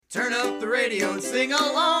Turn up the radio and sing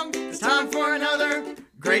along. It's time for another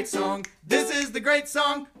great song. This is the Great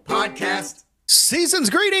Song Podcast. Season's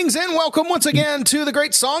greetings and welcome once again to the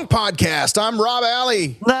Great Song Podcast. I'm Rob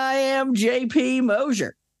Alley. I am JP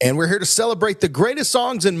Mosier. And we're here to celebrate the greatest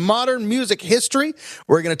songs in modern music history.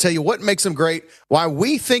 We're going to tell you what makes them great, why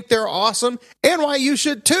we think they're awesome, and why you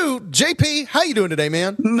should too. JP, how you doing today,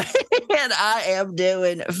 man? Man, I am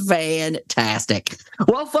doing fantastic.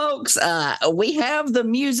 Well, folks, we have the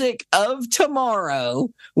music of tomorrow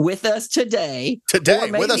with us today. Today, or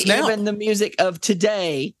maybe with us now. Even the music of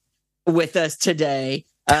today with us today.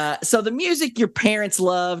 So the music your parents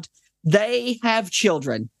loved, they have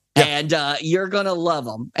children. Yeah. And you're going to love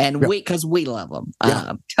them. And because we love them.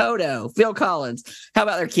 Yeah. Toto, Phil Collins. How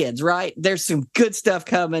about their kids, right? There's some good stuff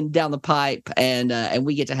coming down the pipe, and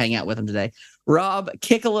we get to hang out with them today. Rob,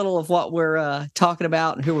 kick a little of what we're talking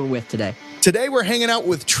about and who we're with today. Today we're hanging out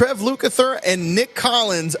with Trev Lukather and Nick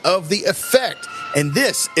Collins of The Effect. And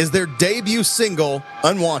this is their debut single,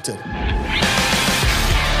 Unwanted.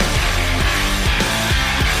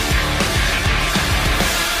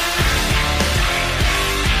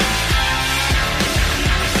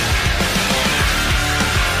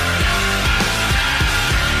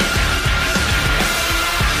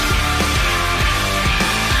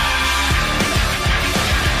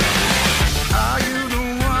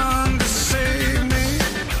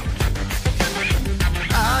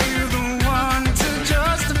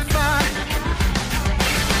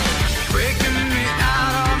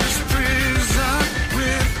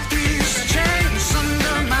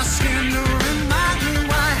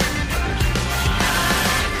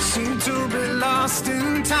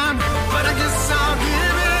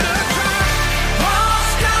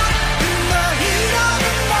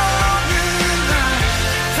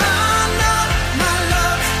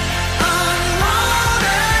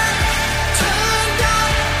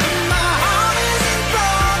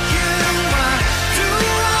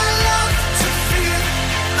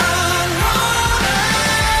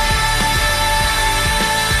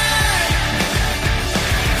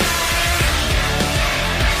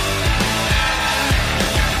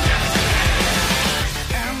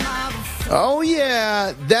 Oh,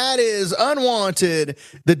 yeah, that is Unwanted,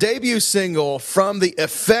 the debut single from The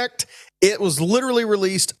Effect. It was literally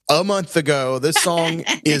released a month ago. This song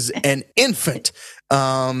is an infant,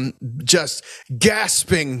 just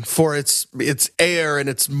gasping for its air and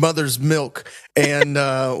its mother's milk. And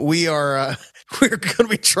we're going to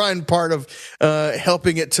be trying part of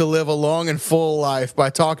helping it to live a long and full life by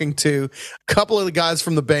talking to a couple of the guys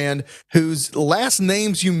from the band whose last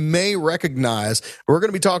names you may recognize. We're going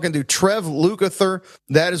to be talking to Trev Lukather.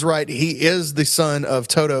 That is right. He is the son of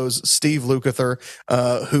Toto's Steve Lukather,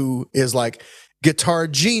 who is like guitar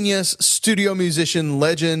genius, studio musician,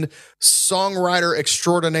 legend, songwriter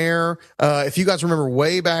extraordinaire. If you guys remember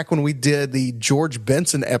way back when we did the George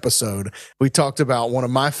Benson episode, we talked about one of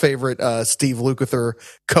my favorite Steve Lukather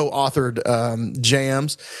co-authored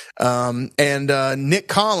jams. And Nick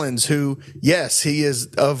Collins, who, yes, he is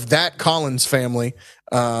of that Collins family.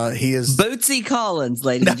 He is Bootsy Collins,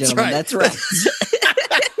 ladies and gentlemen. Right. That's right.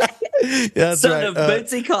 That's son right. of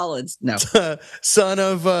Bootsy Collins. No. Son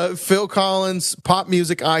of Phil Collins, pop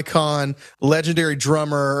music icon, legendary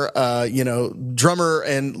drummer, drummer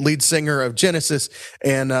and lead singer of Genesis.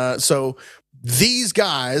 And so these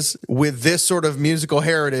guys with this sort of musical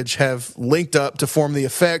heritage have linked up to form The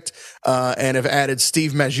Effect and have added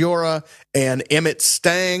Steve Maggiora and Emmett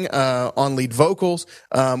Stang on lead vocals,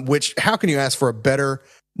 which how can you ask for a better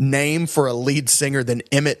name for a lead singer than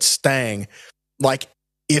Emmett Stang? Like,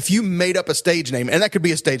 if you made up a stage name, and that could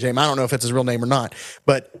be a stage name, I don't know if it's his real name or not,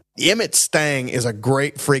 but Emmett Stang is a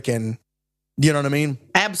great freaking, you know what I mean?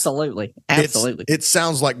 Absolutely. It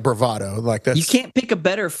sounds like bravado. Like that's, you can't pick a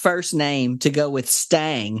better first name to go with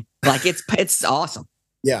Stang. Like it's awesome.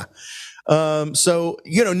 Yeah. So,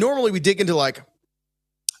 normally we dig into like,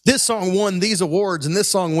 this song won these awards and this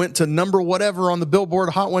song went to number whatever on the Billboard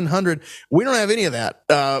Hot 100. We don't have any of that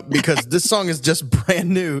because this song is just brand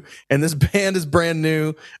new and this band is brand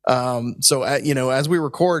new. So, as we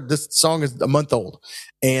record, this song is a month old.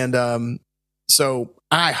 And so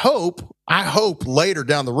I hope later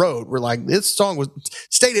down the road, we're like, this song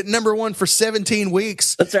stayed at number one for 17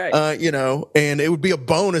 weeks. That's right. And it would be a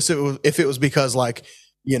bonus if it was because like,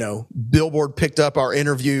 Billboard picked up our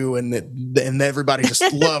interview and everybody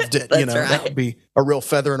just loved it. Right. That would be a real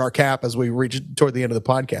feather in our cap as we reach toward the end of the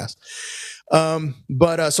podcast.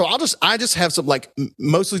 So I just have some like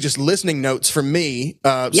mostly just listening notes from me,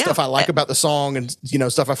 stuff I like about the song and,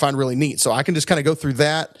 stuff I find really neat. So I can just kind of go through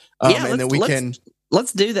that. And then we can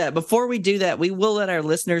let's do that. Before we do that, we will let our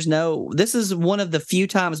listeners know this is one of the few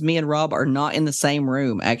times me and Rob are not in the same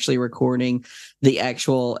room actually recording the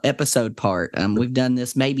actual episode part. We've done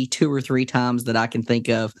this maybe 2 or 3 times that I can think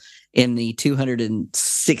of in the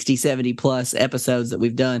 260, 70 plus episodes that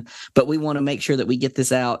we've done. But we want to make sure that we get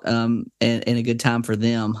this out in a good time for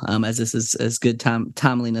them, as this is good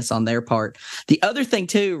timeliness on their part. The other thing,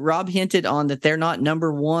 too, Rob hinted on that they're not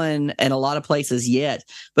number one in a lot of places yet,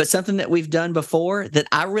 but something that we've done before that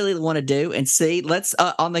I really want to do and see. Let's,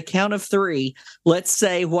 on the count of 3, let's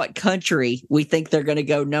say what country we think they're going to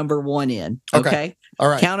go number 1 in. Okay? All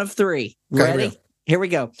right. Count of 3. Ready? Here we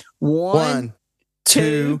go. 1,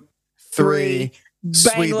 2, 3.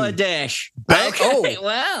 Bangladesh. Okay.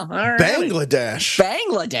 Wow. All right. Bangladesh.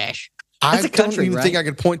 That's I a country, don't even right? think I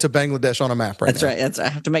could point to Bangladesh on a map right That's now. right. I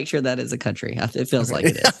have to make sure that is a country. It feels like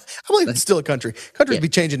it is. I believe it's still a country. Countries Yeah. be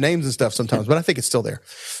changing names and stuff sometimes, but I think it's still there.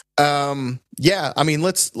 Yeah, I mean,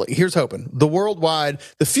 here's hoping. The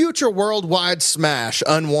future worldwide smash,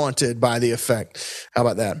 Unwanted by The Effect. How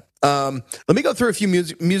about that? Let me go through a few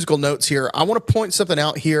musical notes here. I want to point something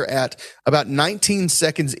out here at about 19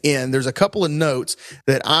 seconds in. There's a couple of notes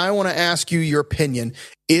that I want to ask you your opinion.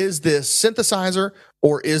 Is this synthesizer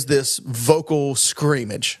or is this vocal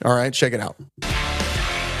screamage? All right, check it out.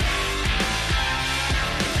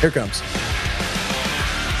 Here it comes.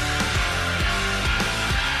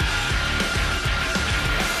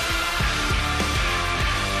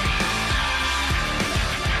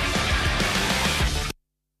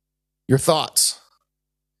 Your thoughts?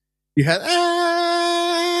 You had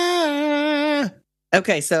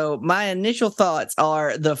Okay, so my initial thoughts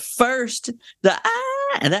are the first, I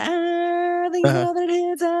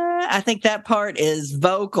think that part is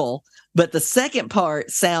vocal, but the second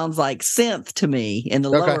part sounds like synth to me in the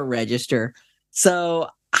lower register. So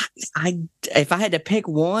if I had to pick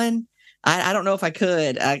one, I don't know if I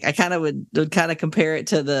could. I kind of would kind of compare it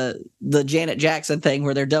to the Janet Jackson thing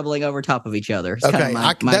where they're doubling over top of each other. It's okay,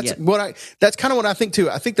 that's kind of what I think too.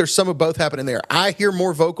 I think there's some of both happening there. I hear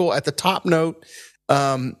more vocal at the top note,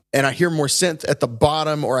 and I hear more synth at the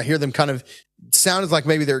bottom, or I hear them kind of sounds like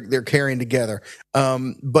maybe they're carrying together.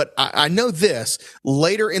 But I know this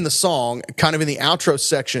later in the song, kind of in the outro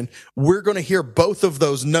section, we're going to hear both of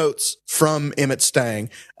those notes from Emmett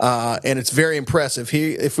Stang. And it's very impressive.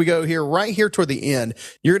 If we go here, right here toward the end,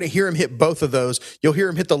 you're going to hear him hit both of those. You'll hear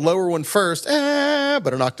him hit the lower one first,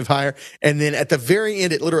 but an octave higher. And then at the very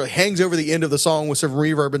end, it literally hangs over the end of the song with some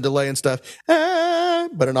reverb and delay and stuff,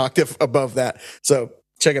 but an octave above that. So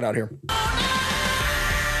check it out here.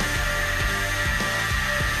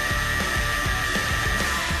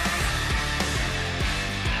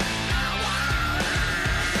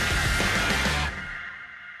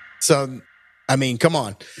 So, I mean, come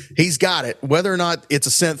on. He's got it. Whether or not it's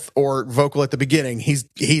a synth or vocal at the beginning, he's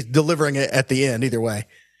delivering it at the end either way.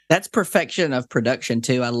 That's perfection of production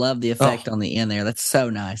too. I love the effect on the end there. That's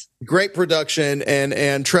so nice. Great production,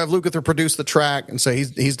 and Trev Lukather produced the track, and so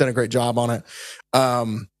he's done a great job on it.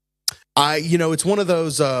 It's one of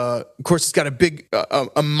those. Of course, it's got a big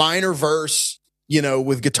a minor verse,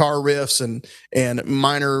 with guitar riffs and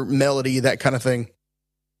minor melody, that kind of thing.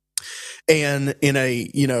 And in a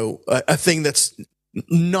thing that's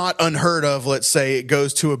not unheard of, let's say it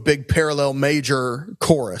goes to a big parallel major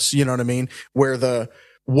chorus, you know what I mean? Where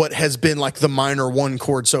what has been like the minor 1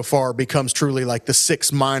 chord so far becomes truly like the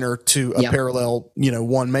 6 minor to a parallel,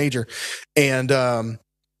 1 major. And,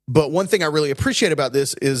 but one thing I really appreciate about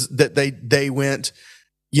this is that they went,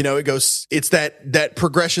 it's that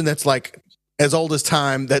progression that's like as old as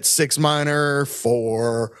time, that's 6 minor,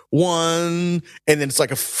 4, 1, and then it's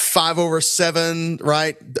like a 5/7,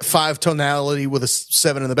 right? 5 tonality with a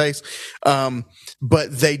 7 in the bass.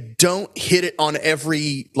 But they don't hit it on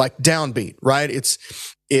every like downbeat, right? It's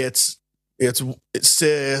 6, 4,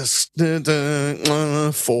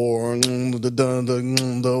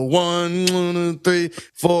 1, 3,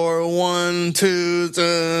 4, 1, 2.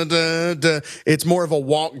 It's more of a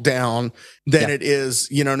walk down than it is,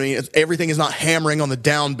 you know what I mean? Everything is not hammering on the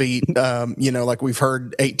downbeat, like we've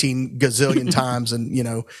heard 18 gazillion times, and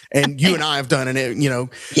and you and I have done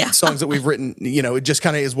it, songs that we've written, it just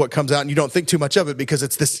kind of is what comes out, and you don't think too much of it because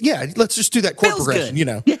it's this, let's just do that chord progression,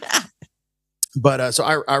 Yeah. But so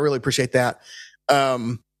I really appreciate that.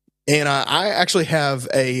 And I actually have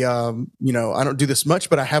I don't do this much,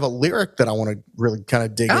 but I have a lyric that I want to really kind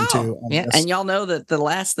of dig into. Yeah, and y'all know that the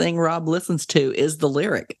last thing Rob listens to is the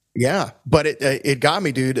lyric. Yeah, but it got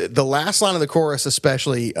me, dude. The last line of the chorus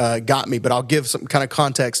especially got me. But I'll give some kind of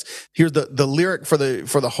context. Here's the lyric for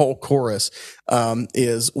the whole chorus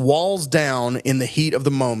is: walls down in the heat of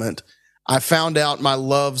the moment. I found out my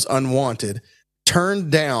love's unwanted.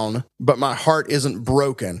 turned down, but my heart isn't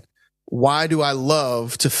broken. Why do I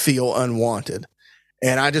love to feel unwanted?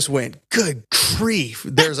 And I just went, good grief.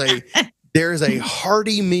 There's a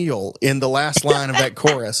hearty meal in the last line of that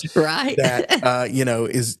chorus, right? That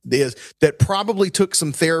is that probably took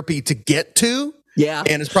some therapy to get to, yeah,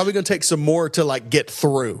 and it's probably going to take some more to like get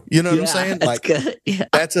through. You know what I'm saying? That's like, good. Yeah.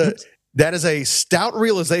 that is a stout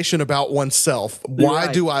realization about oneself.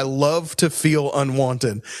 Why do I love to feel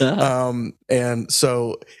unwanted? And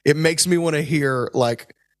so it makes me want to hear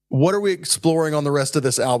like, what are we exploring on the rest of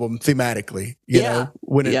this album thematically, you know,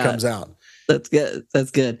 when it comes out? That's good.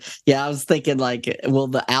 That's good. Yeah, I was thinking like, will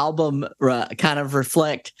the album kind of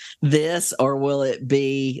reflect this, or will it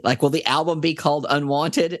be like, will the album be called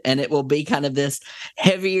Unwanted and it will be kind of this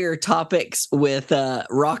heavier topics with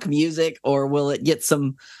rock music, or will it get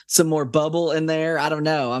some more bubble in there? I don't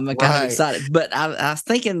know. I'm kind of excited, but I was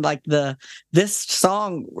thinking like this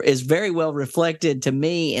song is very well reflected to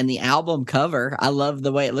me in the album cover. I love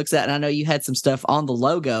the way it looks at, and I know you had some stuff on the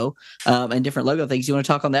logo and different logo things. You want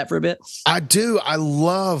to talk on that for a bit? I do. I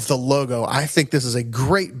love the logo. I think this is a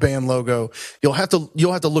great band logo. You'll have to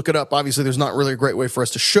look it up. Obviously, there's not really a great way for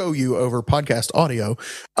us to show you over podcast audio.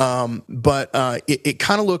 But it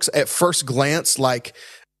kind of looks at first glance like,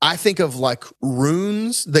 I think of like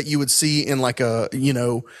runes that you would see in like a,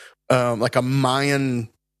 like a Mayan,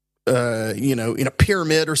 in a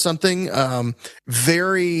pyramid or something.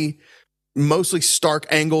 Very mostly stark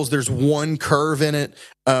angles. There's one curve in it.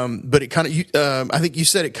 But it kind of, I think you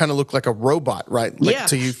said it kind of looked like a robot, right? Like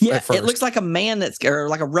to you at first. It looks like a man or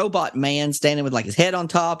like a robot man standing with like his head on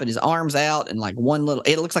top and his arms out and like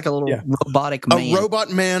it looks like a little robotic man. A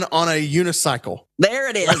robot man on a unicycle. There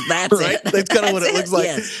it is. That's right? it. That's kind of what it looks like.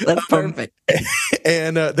 Yes, that's perfect.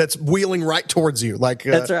 And that's wheeling right towards you. Like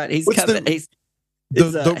that's right. He's coming. He's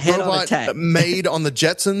the robot made on the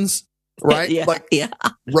Jetsons, right?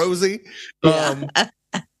 Rosie.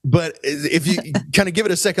 But if you kind of give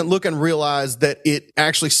it a second look and realize that it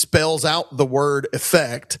actually spells out the word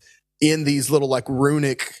effect in these little like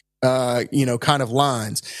runic, kind of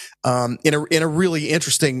lines, in a really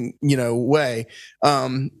interesting, way.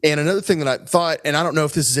 And another thing that I thought, and I don't know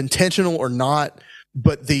if this is intentional or not,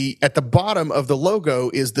 but at the bottom of the logo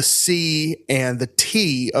is the C and the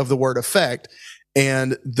T of the word effect.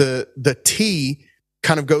 And the T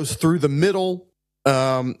kind of goes through the middle,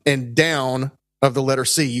 and down of the letter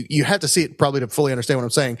C. You have to see it probably to fully understand what I'm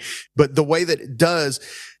saying, but the way that it does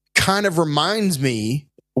kind of reminds me,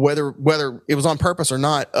 whether it was on purpose or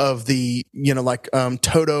not, of the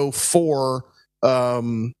Toto 4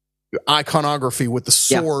 iconography with the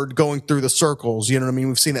sword going through the circles. You know what I mean?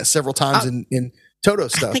 We've seen that several times in Toto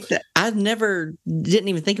stuff. I think that didn't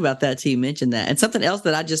even think about that till you mentioned that. And something else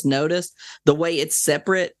that I just noticed, the way it's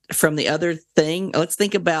separate from the other thing. Let's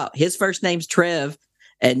think about his first name's Trev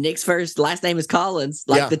and Nick's last name is Collins.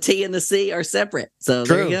 Like the T and the C are separate. So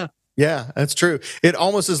there you go. Yeah, that's true. It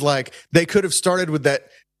almost is like they could have started with that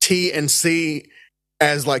T and C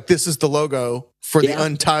as like, this is the logo for the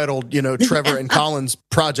untitled, Trevor and Collins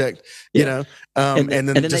project, and then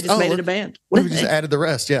they just made it a band. We just added the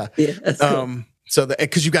rest. Yeah. That's cool. So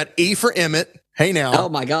because you got E for Emmett. Hey now. Oh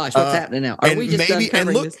my gosh, what's happening now? Are we just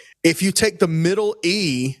look, this? If you take the middle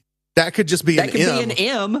E, that could just be an M. That could be an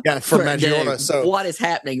M. Yeah, for Maggiora. So what is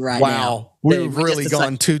happening right now? Wow. We've really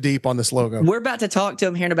gone too deep on this logo. We're about to talk to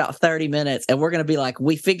him here in about 30 minutes, and we're going to be like,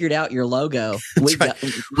 we figured out your logo. We've got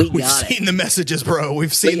We've seen the messages, bro.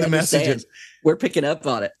 We've seen the messages. We're picking up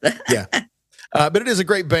on it. Yeah. But it is a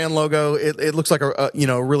great band logo. It looks like a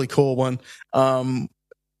really cool one.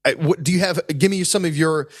 Do you have? Give me some of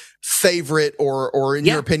your favorite, or in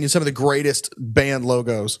your opinion, some of the greatest band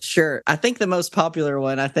logos. Sure. I think the most popular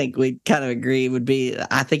one, I think we kind of agree, would be,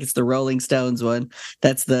 I think it's the Rolling Stones one.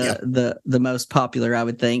 That's the most popular, I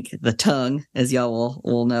would think. The tongue, as y'all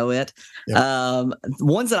will know it. Yep.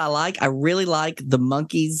 Ones that I really like the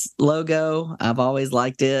Monkeys logo. I've always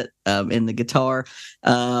liked it in the guitar.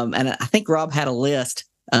 And I think Rob had a list.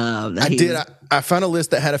 I found a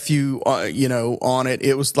list that had a few, on it.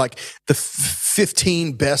 It was like the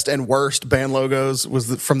 15 best and worst band logos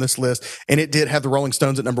from this list. And it did have the Rolling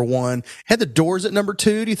Stones at number 1. Had the Doors at number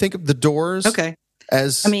 2. Do you think of the Doors? Okay.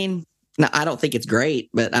 No, I don't think it's great,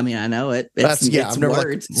 but I know it. It's I've never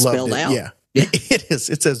words spelled out. Yeah. It is.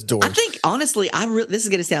 It says Doors. I think honestly, this is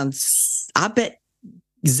going to sound, I bet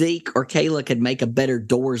Zeke or Kayla could make a better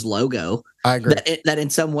Doors logo. I agree. That in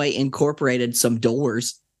some way incorporated some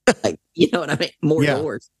doors. Like, you know what I mean? More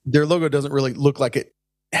doors. Their logo doesn't really look like it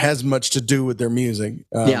has much to do with their music.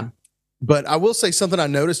 But I will say something I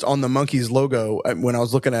noticed on the Monkeys logo when I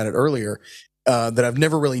was looking at it earlier that I've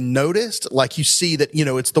never really noticed. Like you see that,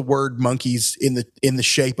 it's the word monkeys in the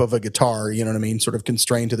shape of a guitar, you know what I mean? Sort of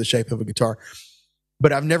constrained to the shape of a guitar.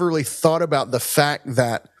 But I've never really thought about the fact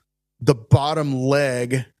that the bottom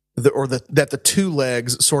leg that the two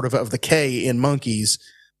legs sort of the K in monkeys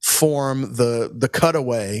form the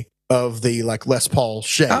cutaway of the like Les Paul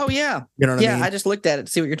shape. Oh yeah. You know what I mean? Yeah, I just looked at it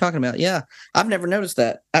to see what you're talking about. Yeah. I've never noticed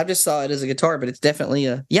that. I just saw it as a guitar, but it's definitely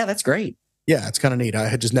that's great. Yeah, it's kind of neat. I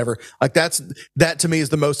had just never that to me is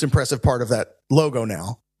the most impressive part of that logo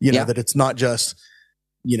now. That it's not just,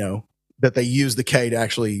 that they use the K to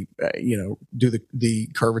actually, do the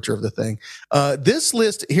curvature of the thing. This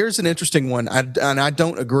list, here's an interesting one. I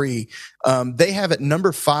don't agree. They have at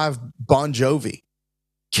number 5, Bon Jovi.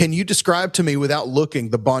 Can you describe to me without looking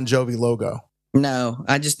the Bon Jovi logo? No,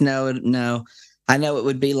 I just know it. No, I know it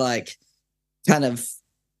would be like kind of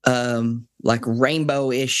like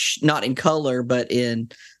rainbow-ish, not in color, but in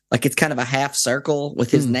like it's kind of a half circle with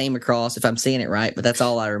his name across, if I'm seeing it right. But that's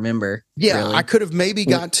all I remember. Yeah, really. I could have maybe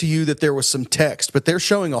got to you that there was some text, but they're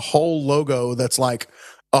showing a whole logo that's like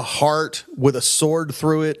a heart with a sword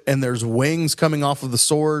through it, and there's wings coming off of the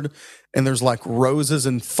sword, and there's like roses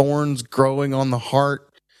and thorns growing on the heart.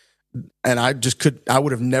 And I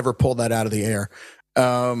would have never pulled that out of the air.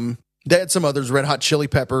 They had some others, Red Hot Chili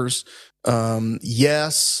Peppers.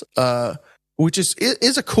 Yes. Which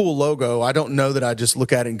is a cool logo. I don't know that I just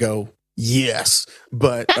look at it and go, yes,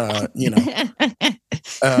 but,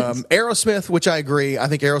 Aerosmith, which I agree. I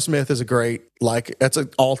think Aerosmith is that's an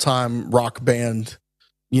all-time rock band,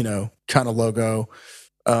 kind of logo.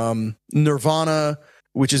 Nirvana,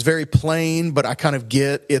 which is very plain, but I kind of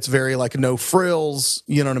get it's very like no frills,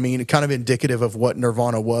 you know what I mean? Kind of indicative of what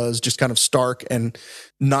Nirvana was, just kind of stark and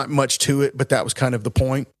not much to it, but that was kind of the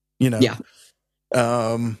point, Yeah.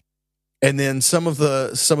 And then some of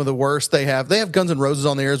the worst they have Guns N' Roses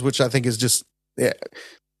on theirs, which I think is just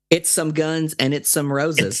It's some guns and it's some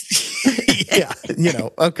roses. Yeah,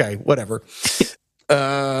 okay, whatever. They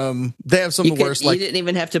have some of the worst. You didn't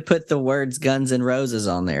even have to put the words "guns and roses"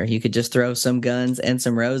 on there. You could just throw some guns and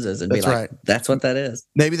some roses and be like, right. "That's what that is."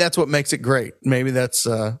 Maybe that's what makes it great. Maybe that's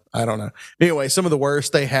I don't know. Anyway, some of the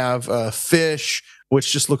worst they have Fish,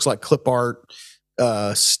 which just looks like clip art.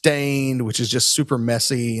 Stained, which is just super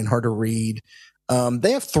messy and hard to read.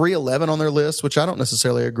 They have 311 on their list, which I don't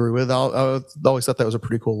necessarily agree with. I always thought that was a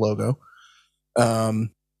pretty cool logo.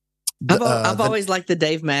 I've always liked the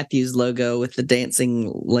Dave Matthews logo with the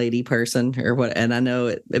dancing lady person or what, and I know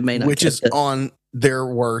it may not, which is on their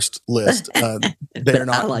worst list. They're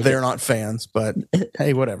not fans, but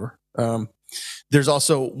hey, whatever. There's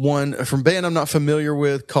also one from a band I'm not familiar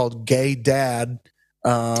with called Gay Dad,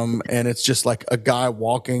 and it's just like a guy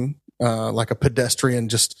walking, like a pedestrian,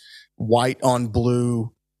 just white on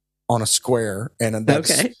blue on a square, and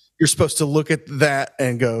that's. Okay. You're supposed to look at that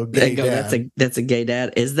and go, gay dad. That's a gay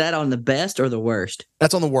dad. Is that on the best or the worst?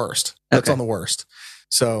 That's on the worst. That's on the worst.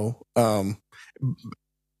 So, and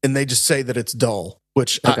they just say that it's dull,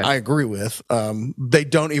 which I agree with. They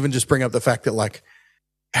don't even just bring up the fact that, like,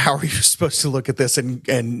 how are you supposed to look at this and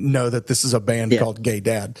know that this is a band called Gay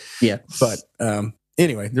Dad? Yeah. But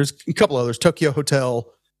anyway, there's a couple others. Tokyo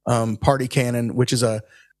Hotel, Party Cannon, which is a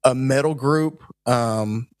metal group,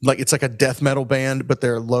 like it's like a death metal band, but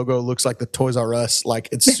their logo looks like the Toys R Us, like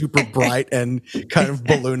it's super bright and kind of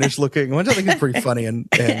balloonish looking, which I think is pretty funny and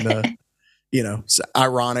it's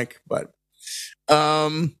ironic. But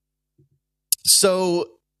so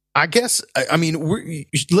I guess I mean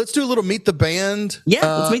let's do a little meet the band.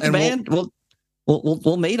 Yeah, let's meet the band.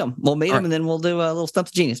 We'll meet them. We'll meet them, and then we'll do a little Stump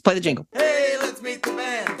the Genius. Play the jingle. Hey, let's meet the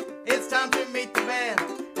band. It's time to meet the band.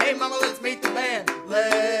 Hey, mama, let's meet the band.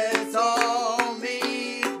 Let's all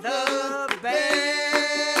meet the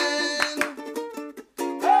band.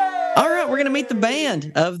 Hey! All right, we're going to meet the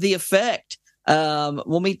band of The Effect.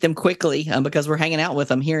 We'll meet them quickly because we're hanging out with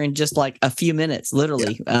them here in just like a few minutes,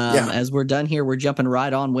 literally. As we're done here, we're jumping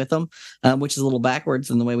right on with them, which is a little backwards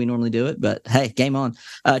than the way we normally do it. But hey, game on.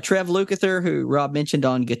 Trev Lukather, who Rob mentioned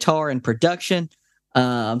on guitar and production,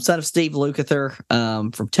 son of Steve Lukather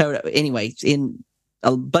from Toto. Anyway, in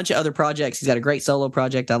a bunch of other projects. He's got a great solo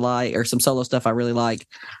project I like, or some solo stuff I really like.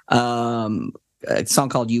 A song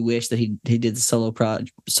called "You Wish" that he did the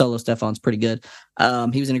solo stuff on is pretty good.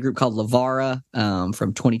 He was in a group called Lavara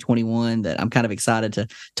from 2021 that I'm kind of excited to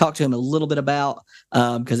talk to him a little bit about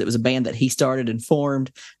because it was a band that he started and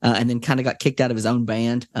formed and then kind of got kicked out of his own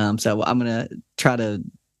band. So I'm going to try to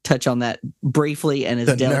touch on that briefly and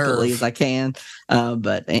as delicately as I can,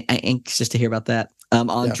 but anxious to hear about that.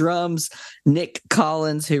 On drums, Nick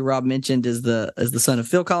Collins, who Rob mentioned is the son of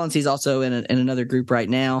Phil Collins. He's also in another group right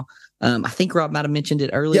now I think Rob might have mentioned it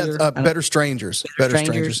earlier. Yeah, Better Strangers. Better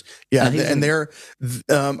Strangers. Yeah, and they're.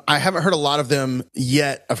 I haven't heard a lot of them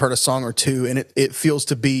yet. I've heard a song or two, and it feels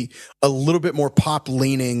to be a little bit more pop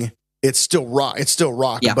leaning. It's still rock.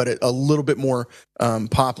 But a little bit more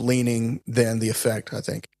pop leaning than The Effect, I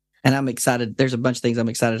think. And I'm excited. There's a bunch of things I'm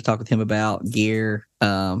excited to talk with him about: gear,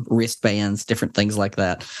 wristbands, different things like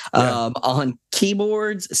that. Yeah. On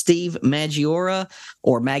keyboards, Steve Maggiora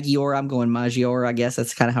or Maggiora. I'm going Maggiora. I guess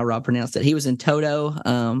that's kind of how Rob pronounced it. He was in Toto,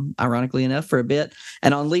 ironically enough, for a bit.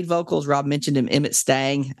 And on lead vocals, Rob mentioned him, Emmett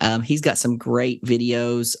Stang. He's got some great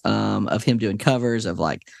videos of him doing covers of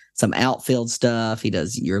like some Outfield stuff. He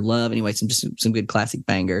does Your Love. Anyway, some good classic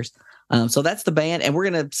bangers. So that's the band, and we're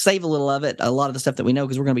going to save a little of it, a lot of the stuff that we know,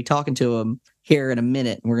 because we're going to be talking to them here in a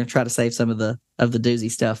minute, and we're going to try to save some of the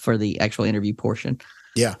doozy stuff for the actual interview portion.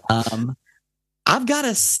 Yeah. I've got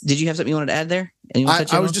did you have something you wanted to add there?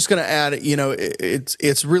 I was just going to add,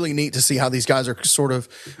 it's really neat to see how these guys are sort of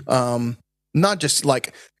not just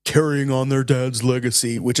like carrying on their dad's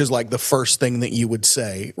legacy, which is like the first thing that you would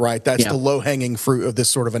say, right? That's the low hanging fruit of this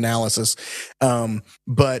sort of analysis.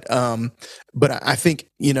 But I think,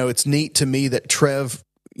 it's neat to me that Trev,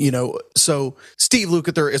 so Steve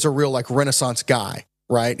Lukather is a real like Renaissance guy,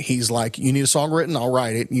 right? He's like, you need a song written, I'll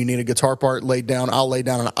write it. You need a guitar part laid down, I'll lay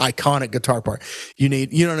down an iconic guitar part. You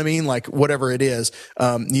need, you know what I mean? Like whatever it is,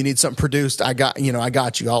 you need something produced. I got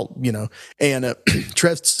you. I'll, and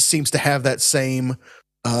Trev seems to have that same,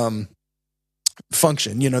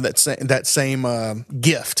 function, that same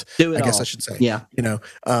gift, I guess I should say. Yeah.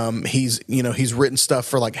 He's written stuff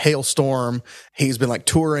for like Hailstorm. He's been like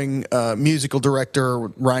touring musical director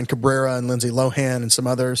with Ryan Cabrera and Lindsay Lohan and some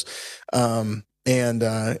others. And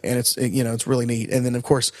it's really neat. And then of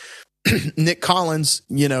course Nick Collins,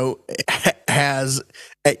 has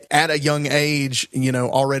at a young age,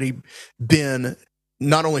 already been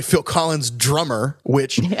not only Phil Collins' drummer,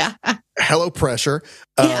 which hello pressure,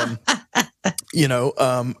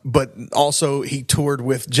 but also he toured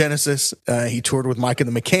with Genesis. He toured with Mike and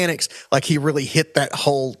the Mechanics. Like he really hit that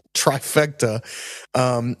whole trifecta.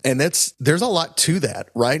 And there's a lot to that,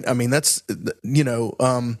 right? I mean, that's,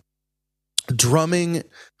 drumming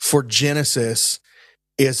for Genesis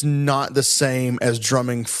is not the same as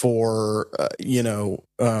drumming for,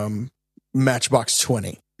 Matchbox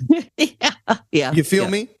 20. Yeah. You feel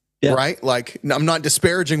me? Yeah. Right? Like I'm not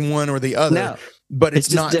disparaging one or the other, but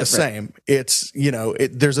it's not the same. It's,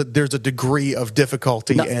 there's a degree of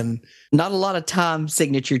difficulty and not a lot of time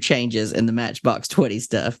signature changes in the Matchbox 20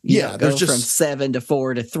 stuff. There's just from 7 to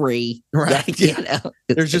 4 to 3. Right. Like,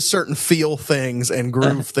 There's just certain feel things and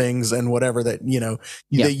groove things and whatever that,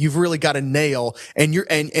 that you've really got to nail. And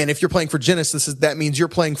if you're playing for Genesis, that means you're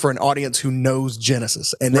playing for an audience who knows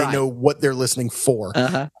Genesis and they know what they're listening for.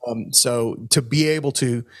 So to be able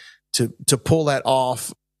to pull that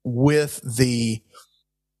off with the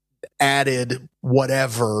added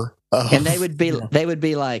whatever, and they would be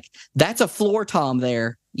like, that's a floor tom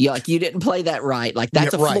there. You didn't play that right. Like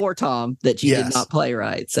that's a floor tom that you did not play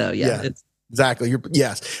right. So it's exactly.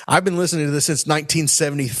 I've been listening to this since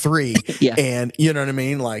 1973. And you know what I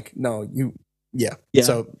mean? Like, no, Yeah.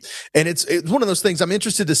 So, and it's one of those things I'm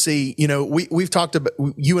interested to see. We've talked about,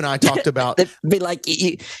 you and I talked about. It'd be like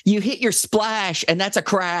you hit your splash and that's a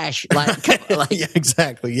crash. Yeah,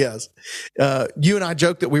 exactly. Yes. You and I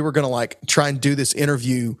joked that we were going to like try and do this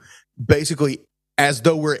interview basically as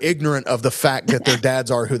though we're ignorant of the fact that their dads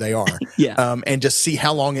are who they are. And just see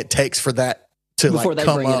how long it takes for that to before like they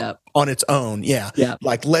come bring it up up on its own.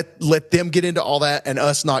 Like let them get into all that and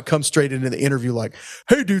us not come straight into the interview like,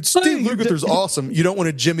 hey dude, Steve Lukather's awesome. You don't want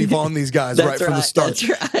to Jimmy Vaughn these guys right from the start. That's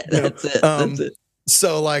right. That's it.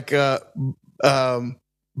 So like but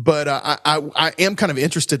I am kind of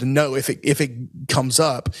interested to know if it comes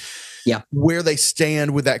up, where they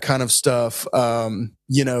stand with that kind of stuff.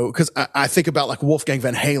 Because I think about like Wolfgang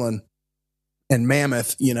Van Halen and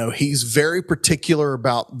Mammoth. He's very particular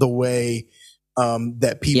about the way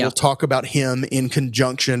that people talk about him in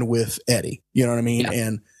conjunction with Eddie. You know what I mean?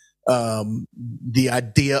 And the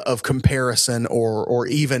idea of comparison or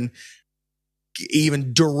even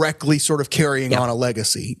directly sort of carrying on a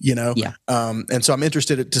legacy, and so I'm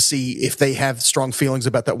interested to see if they have strong feelings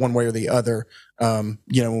about that one way or the other,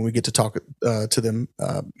 when we get to talk to them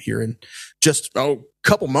here in just a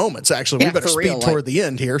couple moments. Actually, we better speed toward the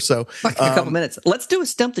end here. So a couple minutes. Let's do a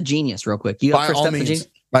Stump the Genius real quick. You up for Stump the Genius?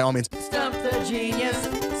 By all means. Stump the genius,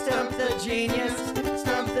 stump the genius,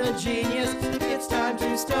 stump the genius. It's time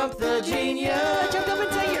to stump the genius. Jump up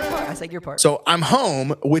and say your part. I said your part. So I'm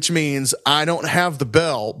home, which means I don't have the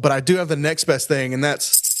bell, but I do have the next best thing, and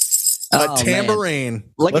that's a tambourine. Man.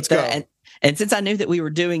 Let's go. That. And since I knew that we were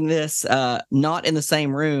doing this not in the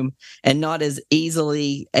same room and not as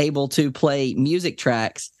easily able to play music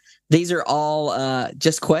tracks, these are all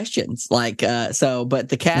just questions. But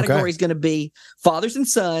the category is going to be fathers and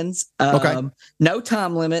sons. No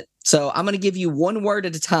time limit. So I'm going to give you one word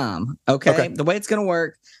at a time. Okay. The way it's going to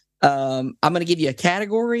work, I'm going to give you a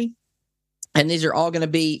category, and these are all going to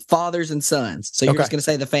be fathers and sons. So you're just going to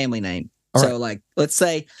say the family name. All so right. Let's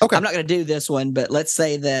say, I'm not going to do this one, but let's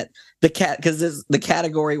say that because the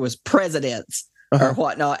category was presidents. Or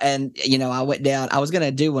whatnot, and I went down. I was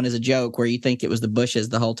gonna do one as a joke where you think it was the Bushes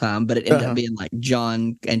the whole time, but it ended up being like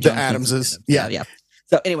John and John the Adamses. Yeah.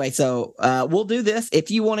 So anyway, we'll do this.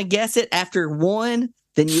 If you want to guess it after 1,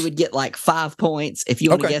 then you would get like 5 points. If you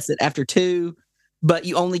want to guess it after 2, but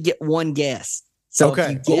you only get 1 guess. So if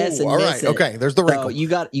you guess and miss it, there's the wrinkle. So you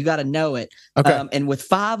got to know it. And with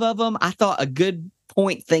 5 of them, I thought a good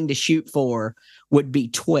point thing to shoot for would be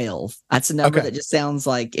 12. That's a number that just sounds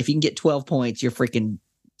like if you can get 12 points, you're freaking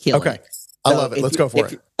killing it. I love it. Let's go for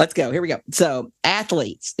it. Let's go. Here we go. So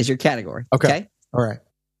athletes is your category. Okay. All right.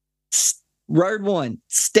 Word 1,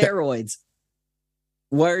 steroids.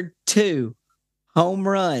 Word 2, home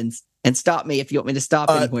runs. And stop me if you want me to stop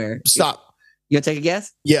anywhere. Stop. You want to take a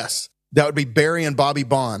guess? Yes. That would be Barry and Bobby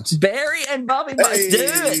Bonds. Barry and Bobby Bonds. Hey. Do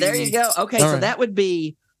it. There you go. Okay. So that would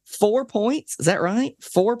be 4 points. Is that right?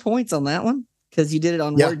 4 points on that one? Because you did it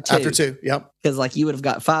on word 2. After 2, yep. Because you would have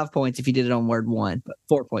got 5 points if you did it on word 1, but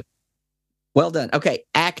 4 points. Well done. Okay,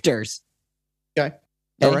 actors. Okay.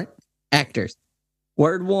 All right. Actors.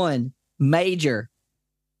 Word 1, major.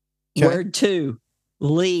 Okay. Word 2,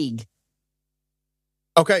 league.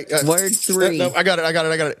 Okay. Word 3. No, I got it.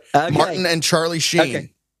 Okay. Martin and Charlie Sheen.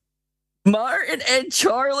 Okay. Martin and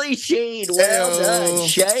Charlie Sheen. Well done.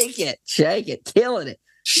 Shake it. Killing it.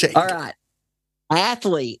 All right.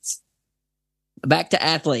 Athletes. Back to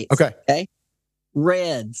athletes. Okay.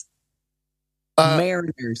 Reds.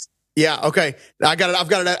 Mariners. Yeah. Okay. I got it. I've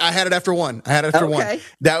got it. I had it after 1. One.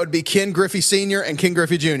 That would be Ken Griffey Sr. and Ken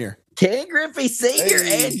Griffey Jr. Ken Griffey Sr.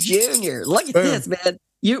 and Jr. Look at this, man.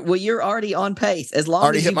 You're already on pace. As long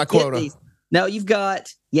already as hit you my quota. These. No, you've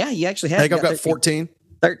got. Yeah, you actually have. I think I've got 14.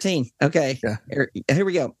 13. Okay. Yeah. Here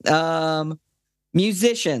we go.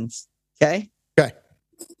 Musicians. Okay.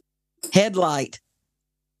 Headlight.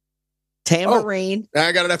 Tambourine.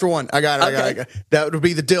 I got it after 1. I got it. That would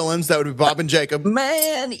be the Dylans. That would be Bob and Jacob.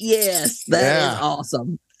 Man, yes. That is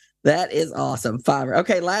awesome. That is awesome. 5.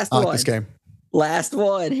 Okay, last one. Like this game. Last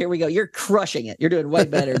one. Here we go. You're crushing it. You're doing way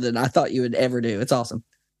better than I thought you would ever do. It's awesome.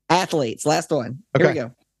 Athletes. Last one. Here we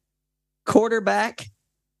go. Quarterback.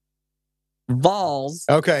 Vols.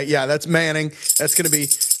 Okay, yeah, that's Manning. That's going to be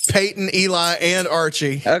Peyton, Eli, and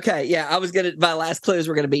Archie. Okay, yeah, my last clues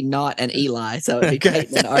were going to be not an Eli, so it'd be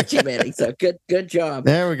Peyton and Archie Manning. So good job.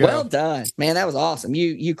 There we go. Well done. Man, that was awesome.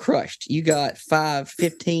 You crushed. You got 5,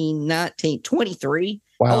 15, 19, 23.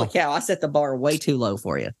 Wow. Holy cow, I set the bar way too low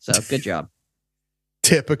for you. So good job.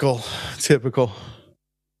 Typical.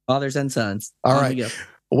 Fathers and sons. All right.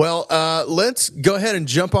 Well, let's go ahead and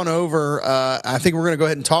jump on over. I think we're going to go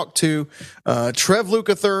ahead and talk to Trev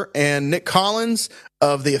Lukather and Nick Collins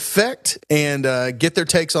of The Effect and get their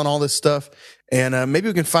takes on all this stuff. And maybe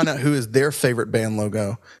we can find out who is their favorite band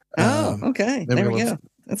logo. Okay. There we go.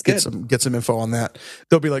 That's good. Get some info on that.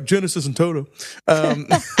 They'll be like Genesis and Toto.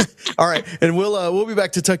 All right. And we'll be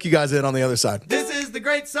back to tuck you guys in on the other side. This is the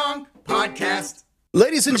Great Song Podcast.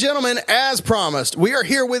 Ladies and gentlemen, as promised, we are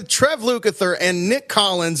here with Trev Lukather and Nick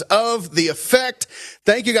Collins of The Effect.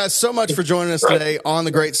 Thank you guys so much for joining us today on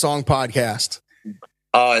the Great Song Podcast.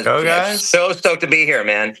 Oh, guys. So stoked to be here,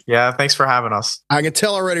 man. Yeah, thanks for having us. I can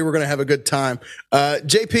tell already we're going to have a good time.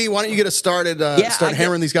 JP, why don't you get us started? Start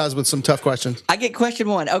hammering these guys with some tough questions. I get question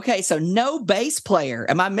 1. Okay, so no bass player.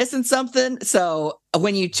 Am I missing something? So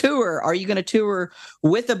when you tour, are you going to tour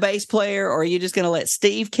with a bass player, or are you just going to let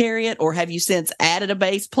Steve carry it, or have you since added a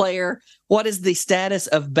bass player? What is the status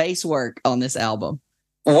of bass work on this album?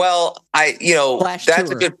 Well, that's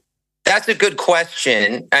a good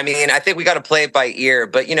question. I mean, I think we got to play it by ear,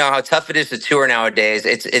 but you know how tough it is to tour nowadays.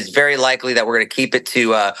 It's very likely that we're going to keep it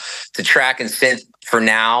to track and synth for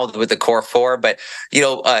now with the core 4. But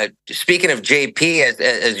speaking of JP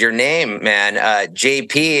as your name, man,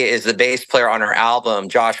 JP is the bass player on our album.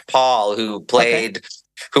 Josh Paul, who played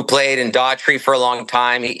in Daughtry for a long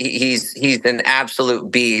time. He's an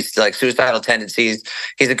absolute beast, like Suicidal Tendencies.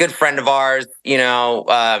 He's a good friend of ours,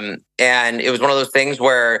 and it was one of those things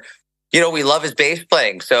where, we love his bass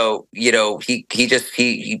playing. So,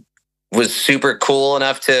 he was super cool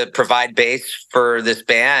enough to provide bass for this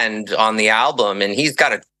band on the album. And he's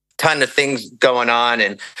got a ton of things going on.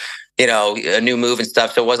 And, a new move and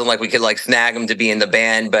stuff. So it wasn't like we could like snag him to be in the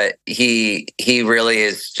band, but he really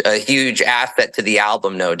is a huge asset to the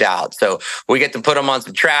album, no doubt. So we get to put him on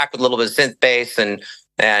some track with a little bit of synth bass, and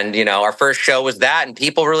our first show was that, and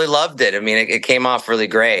people really loved it. I mean, it came off really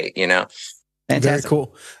great, Fantastic. Very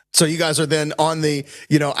cool. So you guys are then on the,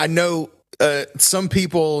 I know some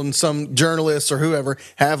people and some journalists or whoever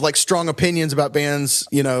have like strong opinions about bands,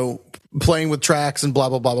 playing with tracks and blah,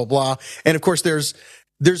 blah, blah, blah, blah. And of course there's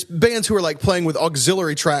bands who are like playing with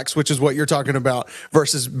auxiliary tracks, which is what you're talking about,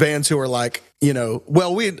 versus bands who are like,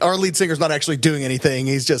 our lead singer's not actually doing anything.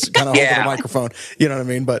 He's just kind of holding a microphone. You know what I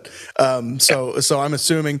mean? But so I'm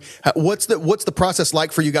assuming what's the process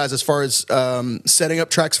like for you guys as far as setting up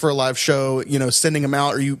tracks for a live show? Sending them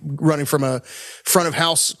out. Are you running from a front of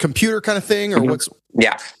house computer kind of thing, or what's?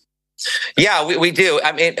 Yeah, we do.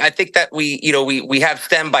 I mean, I think that we have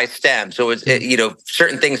stem by stem. So it's,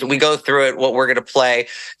 certain things we go through it, what we're going to play,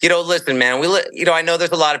 listen, man, I know there's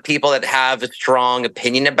a lot of people that have a strong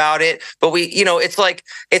opinion about it, but it's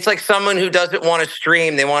like someone who doesn't want to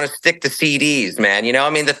stream. They want to stick to CDs, man. I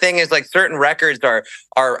mean, the thing is like certain records are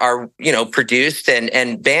produced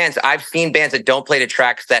and bands. I've seen bands that don't play to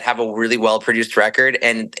tracks that have a really well produced record.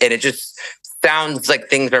 And it just sounds like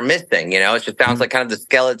things are missing, it just sounds like kind of the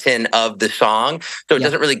skeleton of the song. So it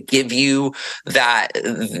doesn't really give you that,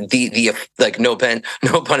 the like no pun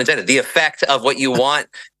intended, the effect of what you want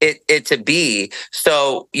it to be.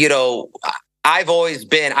 So, I've always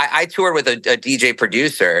been, I toured with a DJ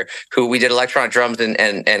producer who we did electronic drums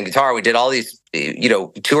and guitar. We did all these,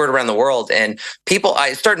 toured around the world, and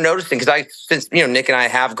I started noticing, because since Nick and I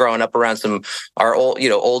have grown up around our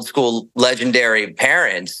old school legendary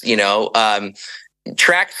parents,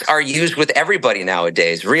 tracks are used with everybody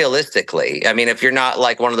nowadays, realistically. I mean, if you're not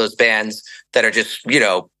like one of those bands that are just,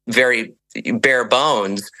 very bare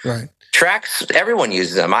bones, right? Tracks, everyone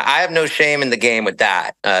uses them. I have no shame in the game with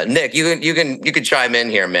that. Nick, you can chime in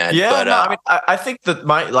here, man. Yeah, but, I mean, I think that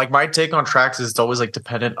my take on tracks is always like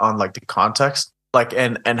dependent on like the context, like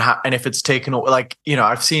and if it's taken, like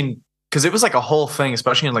I've seen, because it was like a whole thing,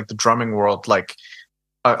 especially in like the drumming world, like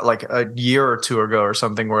a year or two ago or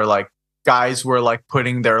something, where like guys were like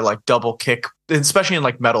putting their like double kick, especially in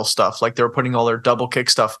like metal stuff, like they were putting all their double kick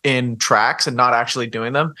stuff in tracks and not actually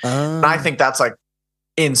doing them. And I think that's like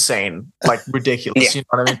insane, like ridiculous. You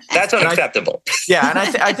know what I mean? That's unacceptable. And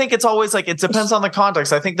I think it's always like, it depends on the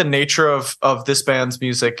context. I think the nature of this band's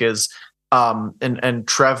music is and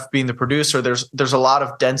Trev being the producer, there's a lot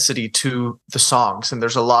of density to the songs, and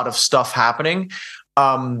there's a lot of stuff happening.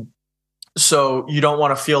 So you don't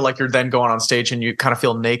want to feel like you're then going on stage and you kind of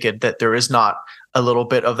feel naked, that there is not a little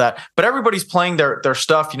bit of that, but everybody's playing their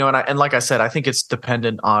stuff, and like I said, I think it's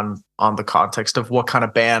dependent on the context of what kind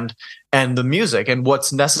of band and the music and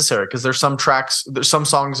what's necessary. Because there's some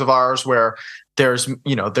songs of ours where there's,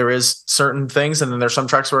 there is certain things, and then there's some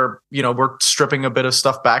tracks where, we're stripping a bit of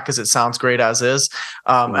stuff back because it sounds great as is.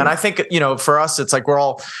 And I think, for us, it's like we're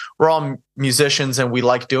all musicians and we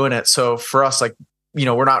like doing it. So for us, like,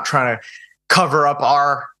 we're not trying to cover up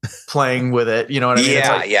our playing with it. You know what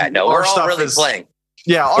I mean? No, we're all really playing.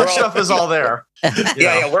 Yeah, our stuff is all there.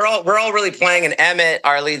 We're all really playing. And Emmett,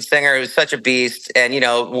 our lead singer, who's such a beast, and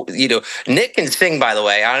Nick can sing. By the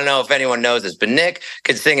way, I don't know if anyone knows this, but Nick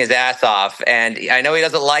can sing his ass off, and I know he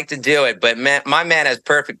doesn't like to do it, but my man has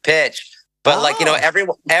perfect pitch. But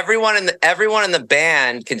everyone in the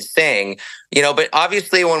band can sing, But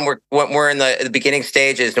obviously, when we're in the beginning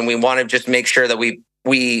stages, and we want to just make sure that we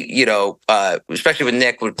especially with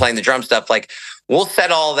Nick with playing the drum stuff, like we'll set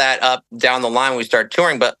all that up down the line when we start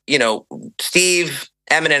touring. But Steve,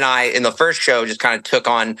 Emmett, and I in the first show just kind of took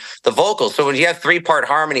on the vocals. So when you have real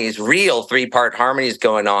 3-part harmonies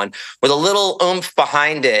going on with a little oomph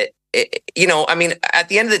behind it, I mean, at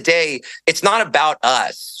the end of the day, it's not about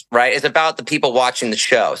us, right? It's about the people watching the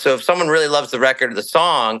show. So if someone really loves the record or the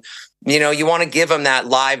song, you want to give them that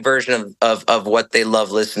live version of what they love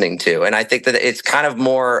listening to. And I think that it's kind of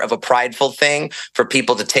more of a prideful thing for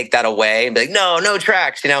people to take that away and be like, no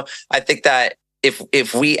tracks. I think that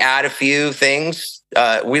if we add a few things,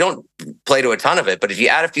 we don't play to a ton of it, but if you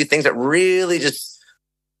add a few things that really just,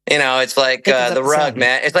 it's like the rug,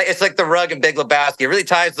 man. It's like the rug in Big Lebowski. It really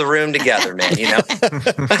ties the room together, man.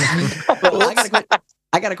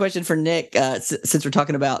 I got a question for Nick. Since we're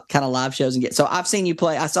talking about kind of live shows so I've seen you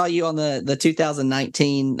play. I saw you on the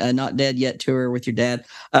 2019 Not Dead Yet tour with your dad.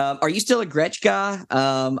 Are you still a Gretsch guy?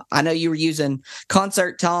 I know you were using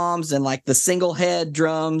concert toms and like the single head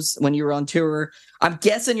drums when you were on tour. I'm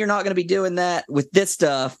guessing you're not going to be doing that with this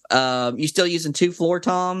stuff. You still using 2 floor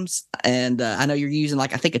toms, and I know you're using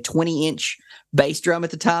like I think a 20-inch bass drum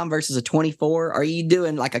at the time versus a 24. Are you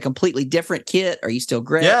doing like a completely different kit? Are you still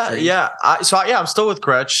Gretsch? Yeah. I'm still with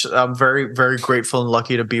Gretsch. I'm very, very grateful and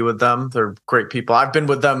lucky to be with them. They're great people. I've been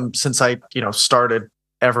with them since I, started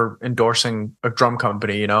ever endorsing a drum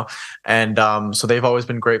company, and so they've always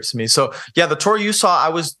been great to me. So yeah, the tour you saw,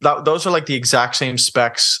 those are like the exact same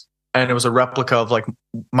specs, and it was a replica of like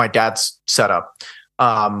my dad's setup.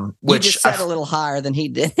 Which you just set a little higher than he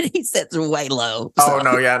did. He sets way low. So. Oh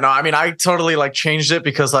no, yeah, no. I mean, I totally like changed it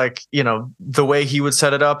because like the way he would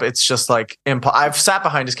set it up, it's just like I've sat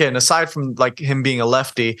behind his kid, and aside from like him being a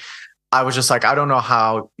lefty, I was just like, I don't know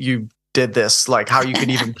how you did this, like how you could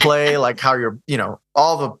even play, like how you're,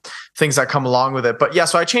 all the things that come along with it. But yeah,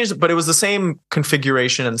 so I changed it, but it was the same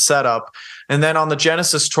configuration and setup. And then on the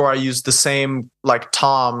Genesis tour, I used the same like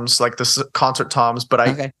toms, like the concert toms, but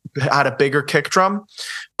I had a bigger kick drum.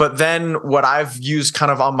 But then what I've used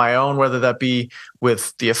kind of on my own, whether that be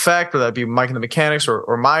with the Effect, whether that be Mike and the Mechanics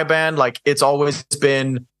or my band, like it's always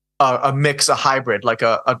been a mix, a hybrid, like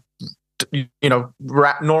a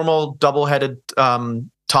normal double-headed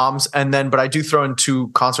toms, and then but I do throw in 2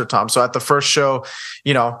 concert toms. So at the first show,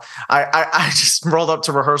 I just rolled up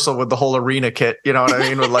to rehearsal with the whole arena kit, you know what I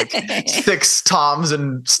mean, with like 6 toms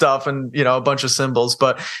and stuff, and a bunch of cymbals.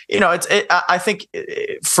 But I think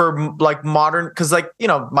for like modern, because like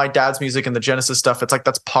my dad's music and the Genesis stuff, it's like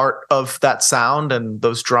that's part of that sound and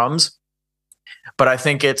those drums. But I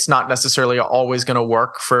think it's not necessarily always going to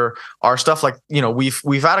work for our stuff. Like,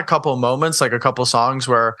 we've had a couple of moments, like a couple of songs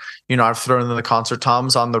where, I've thrown in the concert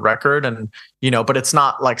toms on the record, and, but it's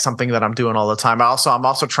not like something that I'm doing all the time. I'm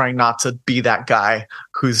also trying not to be that guy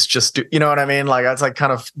who's just, you know what I mean? Like that's like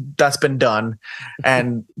kind of, that's been done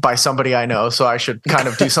and by somebody I know. So I should kind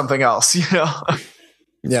of do something else,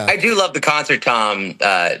 Yeah. I do love the concert tom.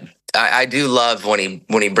 I do love when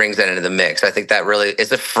he brings that into the mix. I think that really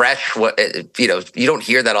is a fresh, you don't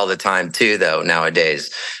hear that all the time too, though, nowadays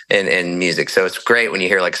in music. So it's great when you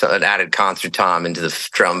hear like an added concert tom into the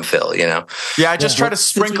drum fill, Yeah, I just try to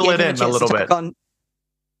sprinkle it in a little bit. I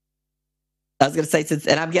was going to say,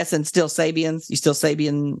 and I'm guessing still Sabians. You still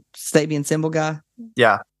Sabian cymbal guy?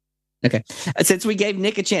 Yeah. Okay. Since we gave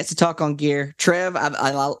Nick a chance to talk on gear, Trev,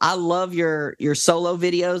 I love your solo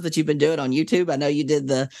videos that you've been doing on YouTube. I know you did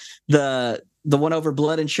the one over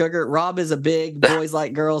Blood and Sugar. Rob is a big Boys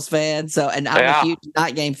Like Girls fan, and I'm a huge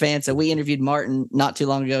Night Game fan. So we interviewed Martin not too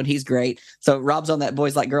long ago, and he's great. So Rob's on that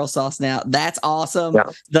Boys Like Girls sauce now. That's awesome.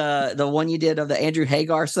 Yeah. The one you did of the Andrew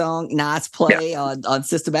Hagar song, nice play on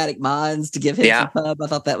Systematic Minds to give him some pub. I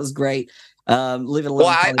thought that was great. Leave it alone.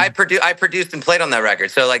 Well, I produced and played on that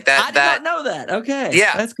record, so like that. I did not know that. Okay.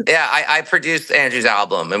 Yeah, that's good. Yeah. I produced Andrew's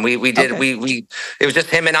album, and we did we it was just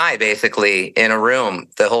him and I basically in a room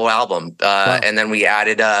the whole album, and then we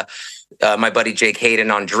added my buddy Jake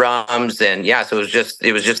Hayden on drums, and so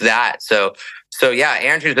it was just that. So yeah,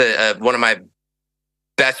 Andrew's one of my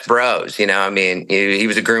best bros. I mean, he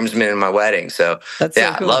was a groomsman in my wedding, so that's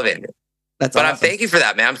so cool. I love it. That's but awesome. Thank you for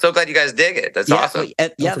that, man. I'm so glad you guys dig it. That's awesome.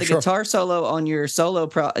 The guitar solo on your solo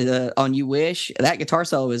on You Wish, that guitar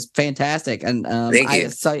solo is fantastic. And thank you.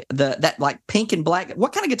 So that like pink and black.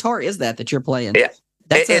 What kind of guitar is that you're playing? Yeah,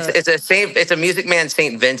 it's a Music Man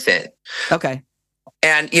St. Vincent. Okay.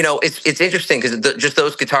 And it's interesting because just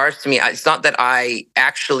those guitars to me, it's not that I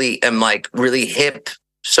actually am like really hip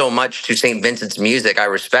so much to St. Vincent's music. I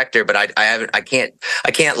respect her, but I can't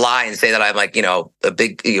lie and say that I'm like, a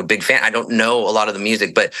big fan. I don't know a lot of the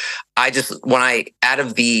music, but out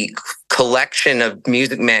of the collection of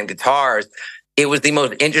Music Man guitars, it was the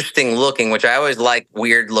most interesting looking, which I always like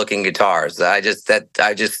weird looking guitars. I just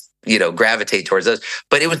gravitate towards those,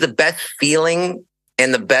 but it was the best feeling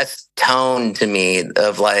and the best tone to me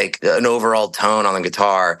of like an overall tone on the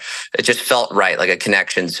guitar. It just felt right, like a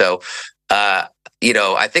connection. So,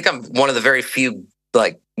 I think I'm one of the very few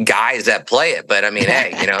like guys that play it, but I mean,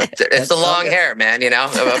 hey, it's the long hair, man.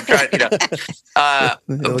 I'm trying,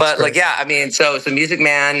 but like, yeah, I mean, so Music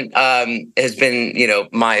Man has been,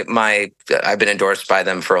 I've been endorsed by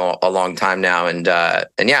them for a long time now, and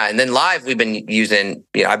then live we've been using,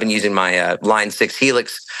 I've been using my Line 6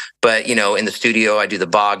 Helix, but in the studio I do the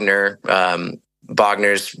Bogner's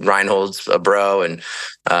Reinhold's a bro, and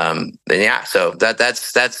so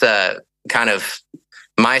that's kind of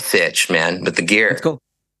my sitch, man, with the gear. That's cool.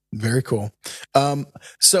 Very cool.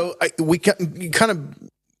 So we kind of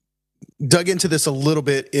dug into this a little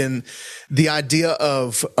bit in the idea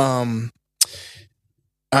of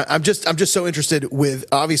I'm just so interested with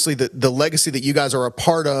obviously the legacy that you guys are a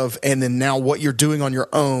part of, and then now what you're doing on your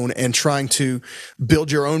own and trying to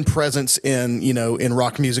build your own presence in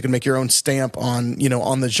rock music and make your own stamp on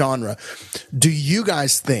the genre. Do you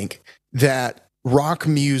guys think that rock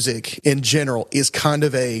music in general is kind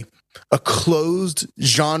of a closed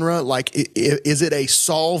genre? Like, is it a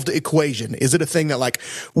solved equation? Is it a thing that, like,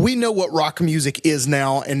 we know what rock music is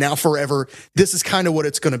now, and now forever, this is kind of what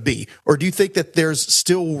it's going to be? Or do you think that there's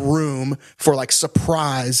still room for, like,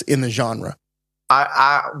 surprise in the genre?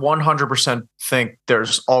 I 100% think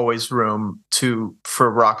there's always room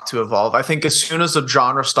for rock to evolve. I think as soon as a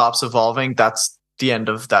genre stops evolving, that's the end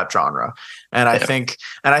of that genre. And I think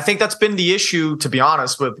that's been the issue, to be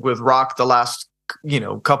honest, with rock the last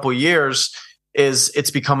couple years, is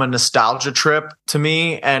it's become a nostalgia trip to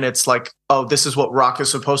me. And it's like, oh, this is what rock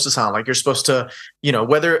is supposed to sound like. You're supposed to,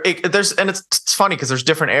 it's funny because there's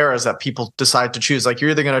different eras that people decide to choose. Like, you're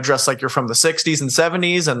either going to dress like you're from the 60s and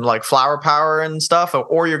 70s and like flower power and stuff,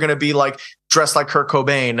 or you're going to be like dressed like Kurt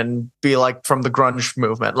Cobain and be like from the grunge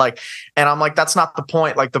movement. Like, and I'm like, that's not the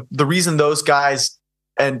point. Like, the reason those guys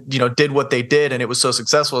did what they did and it was so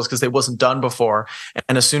successful is because it wasn't done before.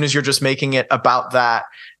 And as soon as you're just making it about that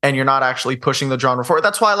and you're not actually pushing the genre forward,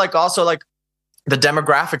 that's why the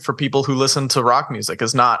demographic for people who listen to rock music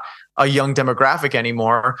is not a young demographic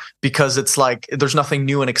anymore, because it's like there's nothing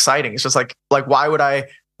new and exciting. It's just like why would I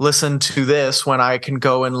listen to this when I can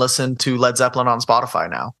go and listen to Led Zeppelin on Spotify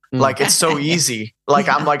now? Like, it's so easy. Like,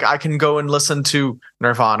 I'm like, I can go and listen to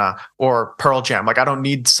Nirvana or Pearl Jam. Like, I don't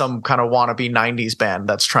need some kind of wannabe 90s band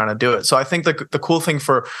that's trying to do it. So I think the cool thing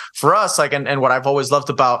for us, like, and what I've always loved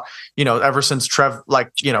about, ever since Trev,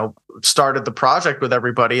 started the project with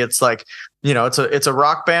everybody, it's like, it's a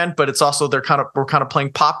rock band, but it's also we're kind of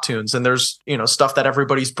playing pop tunes, and there's, stuff that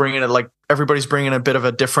everybody's bringing a bit of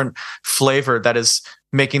a different flavor that is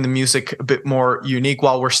making the music a bit more unique,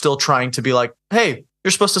 while we're still trying to be like, hey,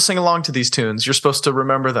 you're supposed to sing along to these tunes. You're supposed to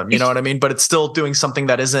remember them. You know what I mean? But it's still doing something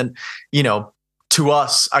that isn't, to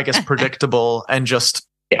us, I guess, predictable and just,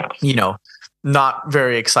 not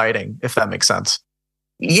very exciting, if that makes sense.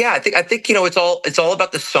 Yeah, I think it's all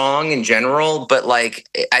about the song in general. But like,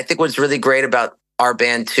 I think what's really great about our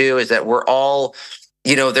band too is that we're all,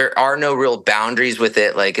 there are no real boundaries with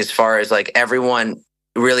it. Like, as far as like, everyone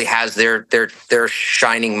really has their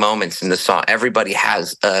shining moments in the song. Everybody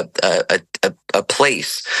has a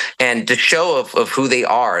place and the show of who they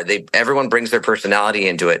are. Everyone brings their personality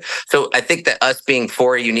into it. So I think that us being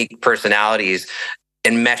four unique personalities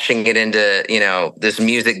and meshing it into, this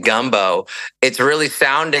music gumbo, it's really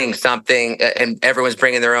sounding something, and everyone's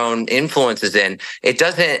bringing their own influences in.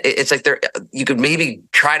 It's like you could maybe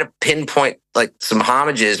try to pinpoint like some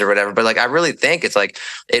homages or whatever, but like, I really think it's like,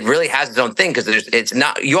 it really has its own thing, because it's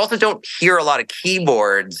not, you also don't hear a lot of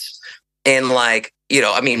keyboards in like,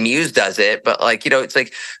 Muse does it, but like, it's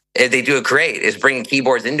like, they do it great, is bringing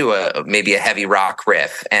keyboards into maybe a heavy rock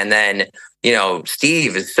riff. And then,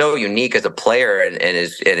 Steve is so unique as a player and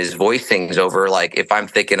his voicings over, like, if I'm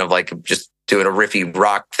thinking of like just doing a riffy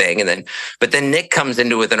rock thing, but then Nick comes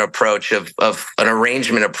into with an approach of an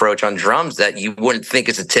arrangement approach on drums that you wouldn't think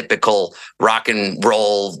is a typical rock and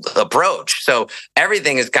roll approach. So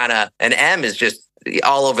everything is kind of, and M is just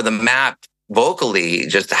all over the map vocally,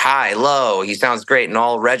 just high, low. He sounds great in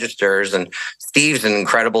all registers, and Steve's an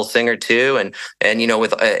incredible singer too. And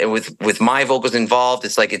with my vocals involved,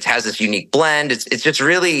 it's like it has this unique blend. It's just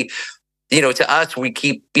really, to us, we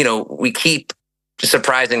keep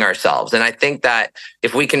surprising ourselves. And I think that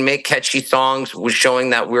if we can make catchy songs with showing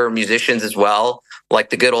that we're musicians as well, like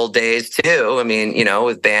the good old days too. I mean,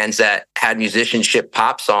 with bands that had musicianship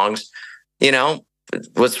pop songs,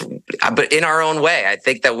 but in our own way, I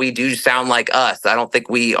think that we do sound like us. I don't think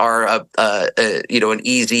we are an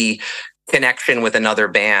easy connection with another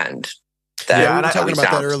band. We were talking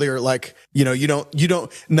about that earlier. Like, you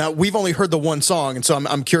don't. Now, we've only heard the one song, and so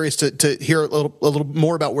I'm curious to hear a little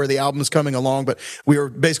more about where the album is coming along. But we were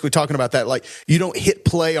basically talking about that. Like, you don't hit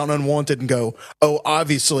play on Unwanted and go, oh,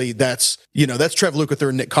 obviously that's Trev Lukather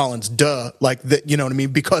and Nick Collins, duh. Like that, you know what I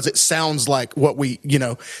mean? Because it sounds like what we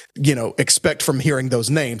expect from hearing those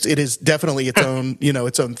names. It is definitely its own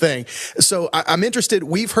its own thing. So I'm interested.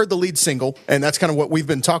 We've heard the lead single, and that's kind of what we've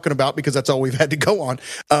been talking about because that's all we've had to go on.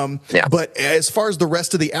 But as far as the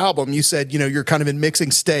rest of the album, you said, you're kind of in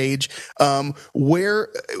mixing stage. Where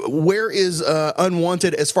is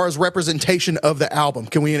Unwanted as far as representation of the album?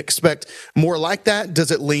 Can we expect more like that?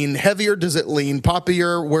 Does it lean heavier? Does it lean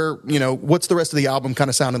poppier? What's the rest of the album kind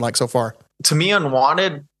of sounding like so far? To me,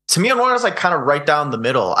 Unwanted is like kind of right down the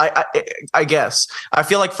middle. I guess I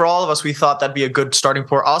feel like for all of us, we thought that'd be a good starting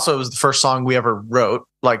point. Also, it was the first song we ever wrote.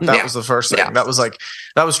 Like that was the first thing. Yeah.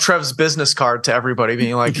 That was Trev's business card to everybody,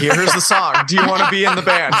 being like, "Here's the song. Do you want to be in the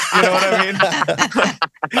band?" You know what I mean?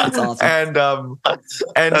 That's awesome.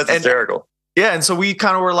 And that's hysterical. Yeah, and so we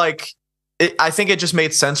kind of were like, I think it just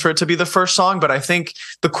made sense for it to be the first song. But I think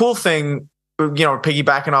the cool thing,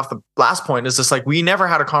 piggybacking off the last point, is just like we never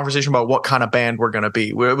had a conversation about what kind of band we're going to be.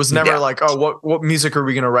 It was never like, oh, what music are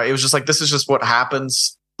we going to write? It was just like, this is just what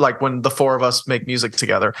happens like when the four of us make music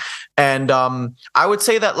together. And I would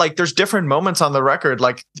say that like there's different moments on the record,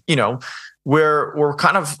 like, we're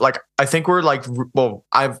kind of like, I think we're like, well,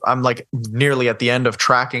 I'm like nearly at the end of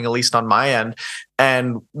tracking, at least on my end.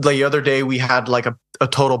 And the other day we had like a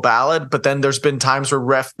total ballad, but then there's been times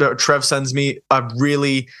where Trev sends me a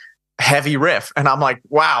really heavy riff and I'm like,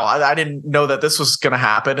 wow, I didn't know that this was going to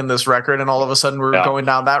happen in this record. And all of a sudden we're going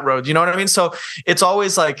down that road. You know what I mean? So it's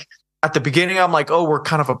always like at the beginning, I'm like, oh, we're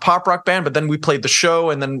kind of a pop rock band, but then we played the show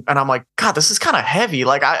and I'm like, God, this is kind of heavy.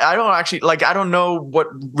 Like, I don't actually, like, I don't know what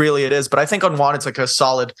really it is, but I think Unwanted's like a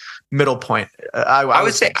solid middle point. I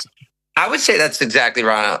would say. I would say that's exactly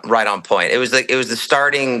right on point. It was the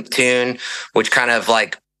starting tune, which kind of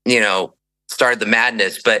like, started the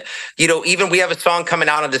madness. But, even we have a song coming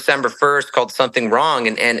out on December 1st called Something Wrong.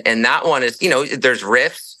 And that one is, there's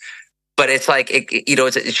riffs, but it's like,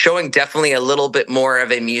 it's showing definitely a little bit more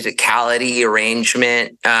of a musicality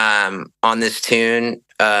arrangement on this tune,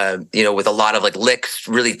 with a lot of like licks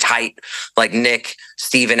really tight, like Nick,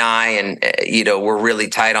 Steve and I, and, we're really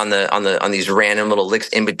tight on these random little licks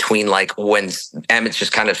in between, like when Emmett's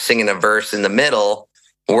just kind of singing a verse in the middle,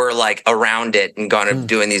 we're like around it and kind of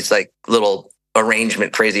doing these like little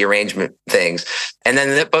crazy arrangement things. And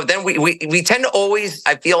then, but then we tend to always,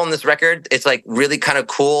 I feel on this record, it's like really kind of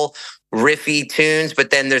cool, riffy tunes,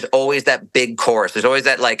 but then there's always that big chorus. There's always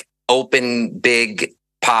that like open, big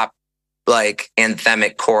pop, like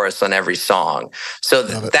anthemic chorus on every song. So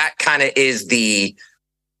that kind of is the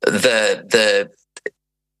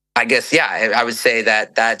I guess, I would say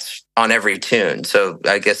that that's on every tune. So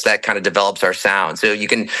I guess that kind of develops our sound. So you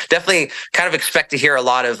can definitely kind of expect to hear a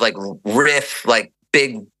lot of like riff, like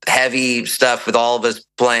big, heavy stuff with all of us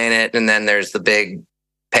playing it. And then there's the big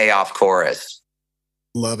payoff chorus.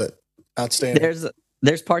 Love it. Outstanding.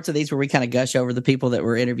 There's parts of these where we kind of gush over the people that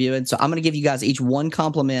we're interviewing. So I'm going to give you guys each one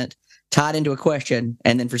compliment tied into a question,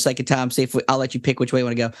 and then for sake of time, see if I'll let you pick which way you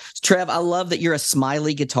want to go. Trev, I love that you're a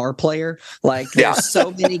smiley guitar player. Like there's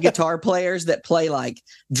so many guitar players that play like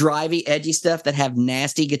drivey, edgy stuff that have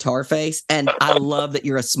nasty guitar face, and I love that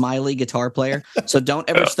you're a smiley guitar player. So don't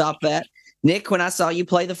ever stop that. Nick, when I saw you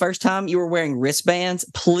play the first time, you were wearing wristbands.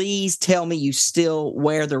 Please tell me you still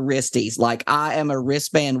wear the wristies. Like, I am a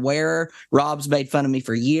wristband wearer. Rob's made fun of me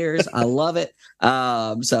for years. I love it.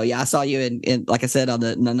 So yeah, I saw you in like I said, on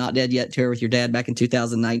the Not Dead Yet tour with your dad back in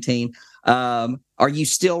 2019. Are you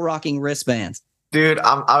still rocking wristbands? Dude,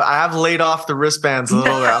 I have laid off the wristbands a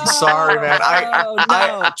little bit. I'm sorry, man.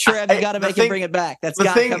 No, Trev, you got to make him bring it back. That's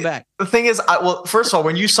got to come back. The thing is, first of all,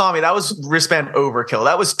 when you saw me, that was wristband overkill.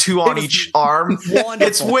 That was 2 on each arm. Wonderful.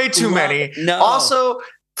 It's way too many. No. Also,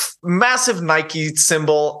 massive Nike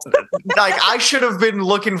symbol. Like, I should have been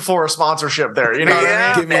looking for a sponsorship there. You know what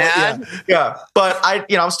I mean? Yeah. But I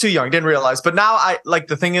was too young, didn't realize. But now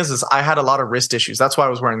the thing is I had a lot of wrist issues. That's why I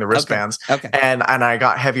was wearing the wristbands. Okay. And I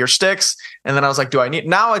got heavier sticks. And then I was like,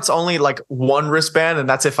 now it's only like one wristband, and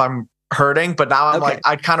that's if I'm hurting. But now I'm like,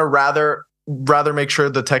 I'd kind of rather make sure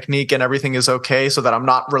the technique and everything is okay, so that I'm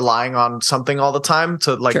not relying on something all the time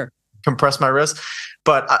to compress my wrist.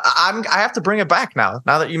 But I have to bring it back now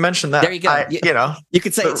that you mentioned that. There you go. You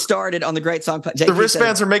could say it started on the great song. The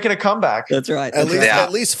wristbands are making a comeback. That's right.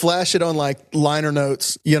 At least flash it on like liner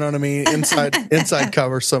notes. You know what I mean? Inside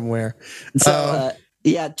cover somewhere. So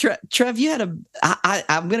Trev, you had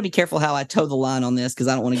I'm going to be careful how I toe the line on this because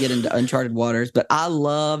I don't want to get into uncharted waters. But I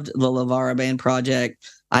loved the LeVar Band project.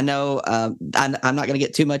 I know I'm not going to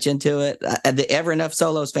get too much into it. The Ever Enough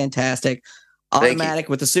solo is fantastic. Automatic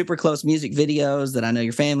with the super close music videos that I know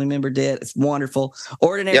your family member did. It's wonderful.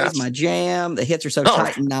 Ordinary is my jam. The hits are so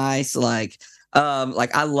tight and nice. Like,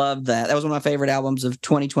 Like I love that. That was one of my favorite albums of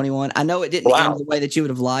 2021. I know it didn't end the way that you would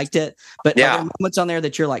have liked it, but are there moments on there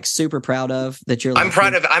that you're like super proud of? That you're like, I'm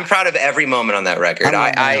proud of every moment on that record.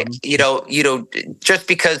 I you know, just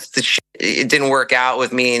because it didn't work out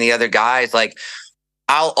with me and the other guys, like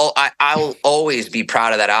I'll always be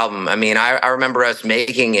proud of that album. I mean, I remember us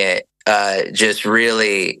making it, just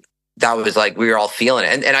really. That was like we were all feeling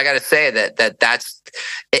it, and I got to say that's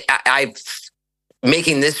I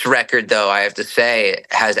making this record though. I have to say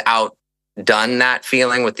has outdone that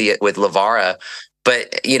feeling with Lavara,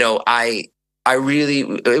 but you know I really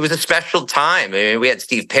it was a special time. I mean, we had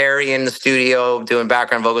Steve Perry in the studio doing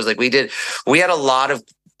background vocals like we had a lot of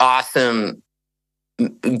awesome,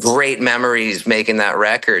 great memories making that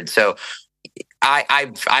record. So.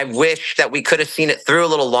 I wish that we could have seen it through a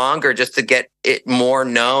little longer just to get it more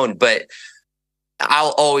known, but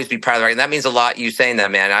I'll always be proud of it. And that means a lot. You saying that,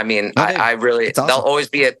 man. I mean, I really, awesome. There'll always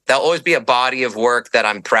be a body of work that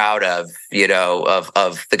I'm proud of, you know,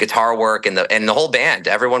 of the guitar work and the whole band.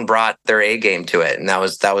 Everyone brought their A game to it. And that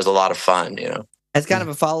was a lot of fun, you know. As kind of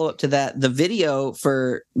a follow-up to that, the video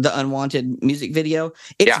for the Unwanted music video,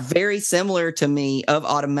 it's very similar to me of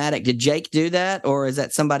Automatic. Did Jake do that, or is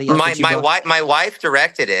that somebody else? My wife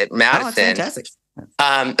directed it, Madison. Oh, that's fantastic.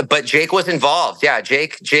 But Jake was involved. Yeah,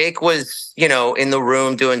 Jake was, you know, in the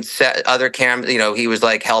room doing other cameras. You know, he was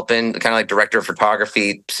like helping, kind of like director of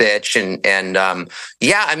photography, Sitch, and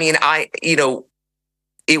yeah. I mean,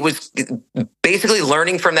 it was basically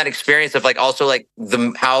learning from that experience of like also like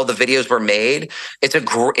how the videos were made. It's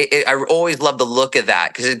I always love the look of that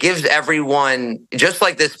because it gives everyone, just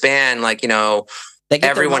like this band, like, you know,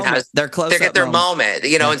 everyone has their moment,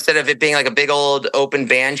 you know, instead of it being like a big old open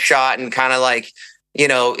band shot and kind of like, you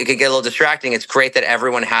know, it could get a little distracting. It's great that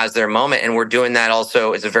everyone has their moment. And we're doing that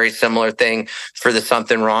also. It's a very similar thing for the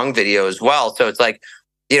Something Wrong video as well. So it's like,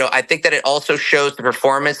 you know, I think that it also shows the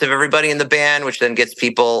performance of everybody in the band, which then gets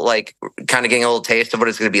people like kind of getting a little taste of what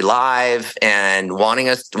it's going to be live and wanting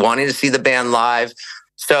to see the band live.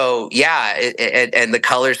 So yeah, and the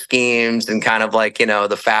color schemes and kind of like, you know,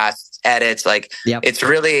 the fast edits, like it's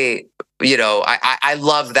really, you know, I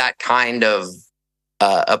love that kind of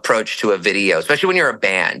approach to a video, especially when you're a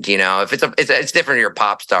band. You know, if it's different, you're a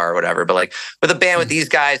pop star or whatever, but like with a band with these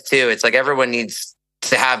guys too, it's like everyone needs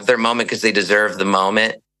to have their moment because they deserve the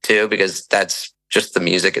moment too, because that's just the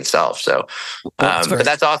music itself. So, but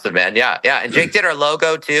that's awesome, man. Yeah. And Jake did our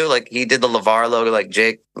logo too. Like he did the LeVar logo. Like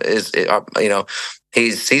Jake is, you know,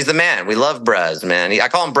 he's the man. We love Brez, man. I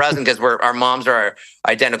call him Brez because our moms are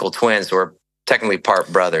identical twins. So we're technically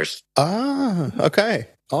part brothers. Ah, okay.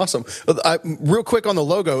 Awesome. Real quick on the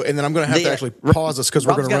logo, and then I'm going to have to actually pause this because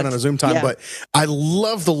we're going to run out of Zoom time. Yeah. But I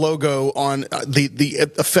love the logo on the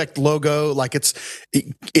Effect logo. Like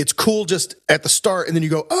it's cool just at the start, and then you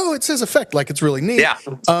go, oh, it says Effect. Like it's really neat. Yeah.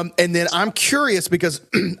 And then I'm curious because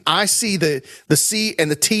I see the C and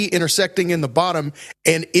the T intersecting in the bottom,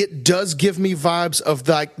 and it does give me vibes of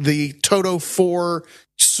like the Toto 4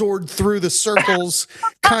 sword through the circles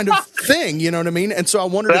kind of thing, you know what I mean? And so I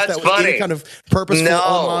wondered if that was any kind of purposeful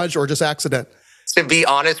homage or just accident. To be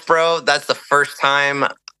honest, bro, that's the first time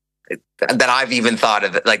that I've even thought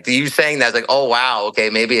of it. Like you saying that, like, oh wow, okay,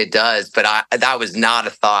 maybe it does, but that was not a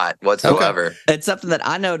thought whatsoever. Okay. It's something that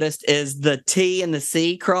I noticed is the T and the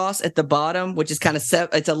C cross at the bottom, which is kind of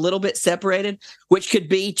it's a little bit separated, which could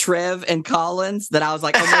be Trev and Collins. That I was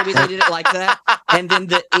like, oh, maybe they did it like that. And then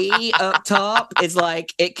the E up top is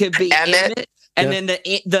like it could be Emmett. And then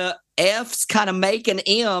the F's kind of make an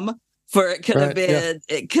M for it could have been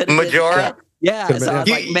it could have Majora. Yeah, so I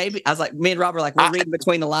was like, me and Rob were like, we're reading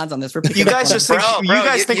between the lines on this. You guys just think you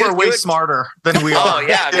guys think we're way smarter than we are. Oh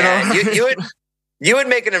yeah, man. You would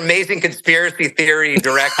make an amazing conspiracy theory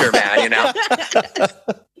director, man. You know.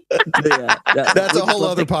 That's a whole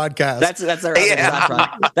other podcast. That's our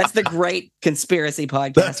other That's the Great Conspiracy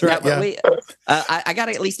Podcast. That's right. I got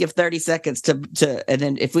to at least give 30 seconds to, and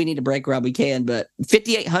then if we need to break, Rob, we can. But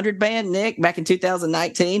 5800 band, Nick, back in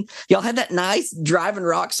 2019, y'all had that nice driving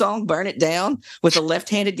rock song, "Burn It Down," with a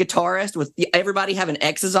left-handed guitarist with everybody having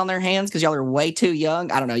X's on their hands because y'all are way too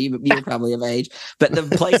young. I don't know, you were probably of age, but the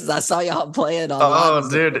places I saw y'all playing online. Oh,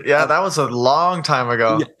 dude, that was a long time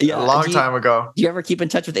ago. A long time ago. Do you ever keep in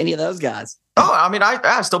touch with any of those guys? Oh, I mean,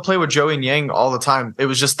 I still play with Joey and Yang all the time. It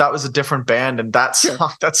was just that was a different band, and that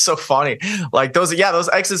song, that's so funny. Like those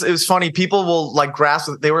X's. It was funny. People will like grasp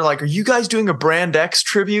it. They were like, "Are you guys doing a Brand X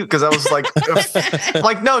tribute?" Because I was like,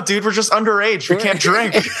 "Like, no, dude, we're just underage. We can't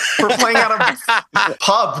drink. We're playing at a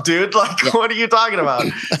pub, dude. Like, what are you talking about?"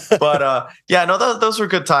 But those were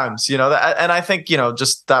good times, you know. And I think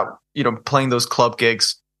just that playing those club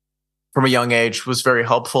gigs from a young age was very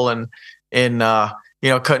helpful, and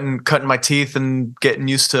cutting my teeth and getting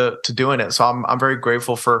used to doing it. So I'm very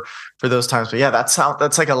grateful for those times. But yeah, that's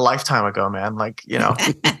like a lifetime ago, man. Like,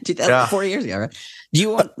 4 years ago, right?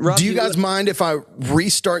 Do you guys mind if I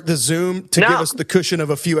restart the Zoom to give us the cushion of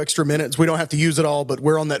a few extra minutes? We don't have to use it all, but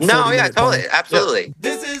we're on that. No, yeah, totally, point. absolutely. Yeah.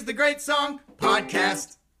 This is the Great Song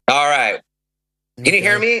Podcast. All right. Can you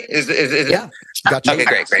hear me? Is yeah. Gotcha.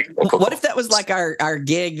 Okay, great. Cool. What if that was like our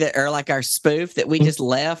gig or like our spoof that we just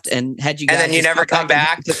left and had you guys and then you never come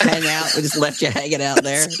back? Just hang out. We just left you hanging out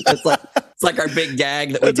there. It's like our big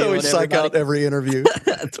gag that we do. That's how we psych out every interview.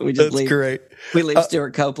 That's great. We leave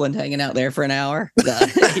Stuart Copeland hanging out there for an hour.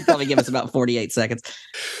 He'd probably give us about 48 seconds.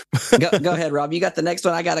 Go ahead, Rob. You got the next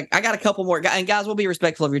one. I got a couple more. And guys, we'll be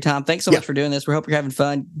respectful of your time. Thanks so much for doing this. We hope you're having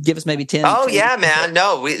fun. Give us maybe 10. Oh, yeah, man.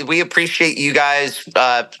 No, we appreciate you guys,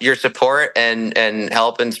 your support and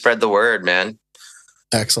help and spread the word, man.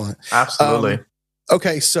 Excellent. Absolutely.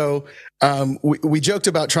 Okay, so we joked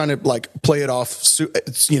about trying to like play it off,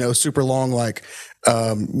 super long, like,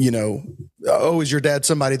 is your dad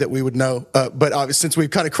somebody that we would know? But obviously, since we've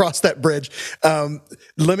kind of crossed that bridge,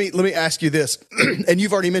 let me ask you this, and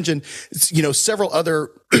you've already mentioned, several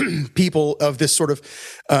other people of this sort of,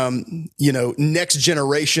 next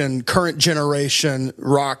generation, current generation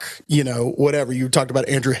rock, whatever. You talked about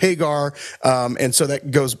Andrew Hagar, and so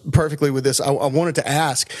that goes perfectly with this. I wanted to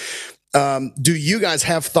ask, do you guys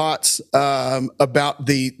have thoughts about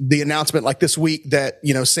the announcement like this week that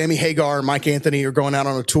Sammy Hagar and Mike Anthony are going out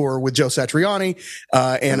on a tour with Joe Satriani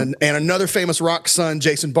and another famous rock son,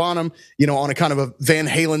 Jason Bonham, on a kind of a Van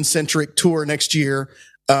Halen centric tour next year?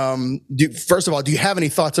 First of all, do you have any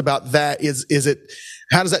thoughts about that?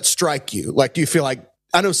 How does that strike you? Like, do you feel like,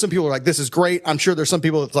 I know some people are like, this is great. I'm sure there's some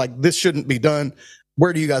people that's like, this shouldn't be done.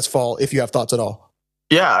 Where do you guys fall, if you have thoughts at all?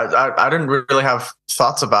 Yeah, I didn't really have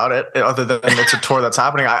thoughts about it other than it's a tour that's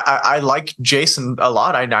happening. I like Jason a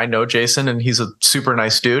lot. I know Jason, and he's a super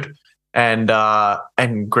nice dude and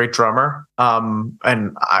great drummer. And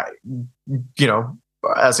I,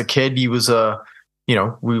 as a kid, he was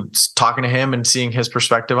talking to him and seeing his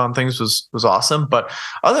perspective on things was awesome. But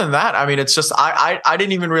other than that, I mean, it's just I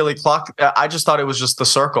didn't even really clock. I just thought it was just the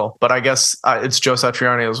circle. But I guess it's Joe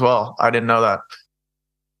Satriani as well. I didn't know that.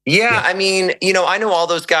 Yeah, I mean, I know all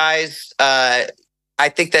those guys. I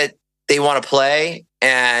think that they want to play,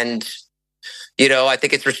 and I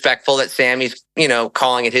think it's respectful that Sammy's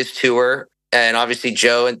calling it his tour, and obviously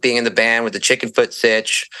Joe and being in the band with the chicken foot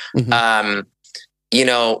sitch. Mm-hmm.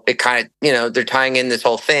 It kind of they're tying in this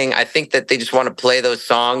whole thing. I think that they just want to play those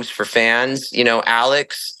songs for fans.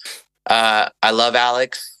 Alex, I love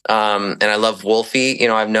Alex, and I love Wolfie.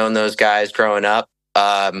 I've known those guys growing up.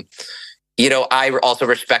 I also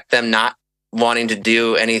respect them not wanting to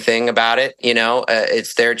do anything about it.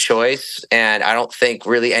 It's their choice. And I don't think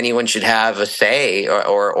really anyone should have a say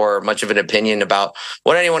or much of an opinion about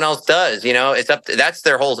what anyone else does. That's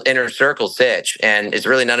their whole inner circle sitch. And it's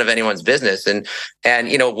really none of anyone's business. And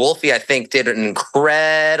Wolfie, I think, did an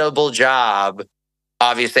incredible job.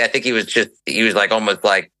 Obviously, I think he was like almost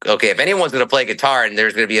like, okay, if anyone's going to play guitar and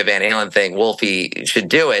there's going to be a Van Halen thing, Wolfie should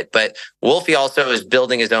do it. But Wolfie also is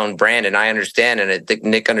building his own brand. And I understand, and I think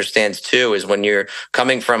Nick understands too, is when you're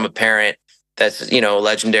coming from a parent that's, a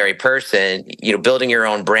legendary person, building your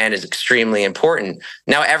own brand is extremely important.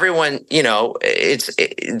 Now, everyone, the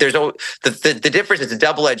difference is a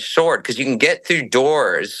double-edged sword, because you can get through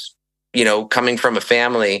doors, coming from a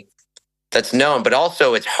family that's known, but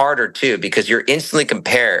also it's harder too, because you're instantly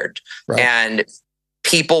compared, right? And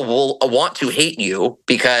people will want to hate you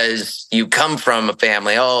because you come from a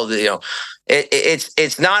family.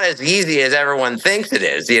 It's not as easy as everyone thinks it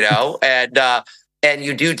is, and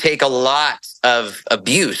you do take a lot of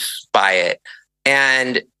abuse by it.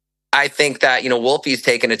 And I think that, Wolfie's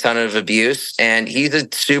taken a ton of abuse, and he's a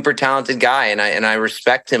super talented guy. And I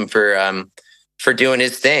respect him for doing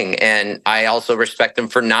his thing. And I also respect him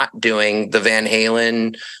for not doing the Van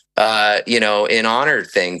Halen, in honor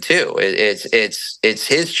thing too. It's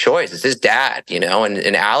his choice. It's his dad,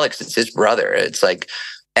 and Alex, it's his brother. It's like,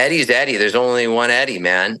 Eddie's Eddie. There's only one Eddie,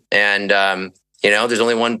 man. And, there's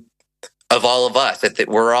only one of all of us.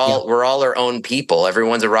 We're all our own people.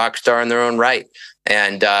 Everyone's a rock star in their own right.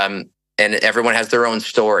 And everyone has their own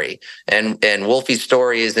story, and Wolfie's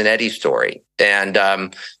story is an Eddie story. And,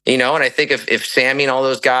 and I think if Sammy and all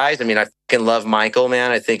those guys, I can love Michael,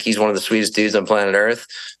 man. I think he's one of the sweetest dudes on planet Earth.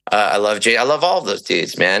 I love Jay. I love all of those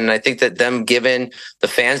dudes, man. And I think that them giving the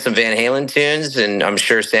fans some Van Halen tunes, and I'm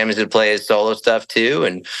sure Sammy's going to play his solo stuff too.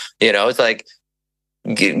 And, it's like,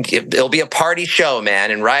 it'll be a party show, man,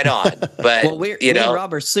 and right on. But well, me and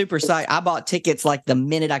Rob are super psyched. I bought tickets like the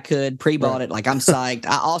minute I could, pre-bought it. Like I'm psyched.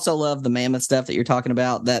 I also love the Mammoth stuff that you're talking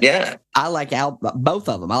about. I like both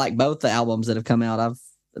of them. I like both the albums that have come out.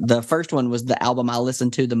 The first one was the album I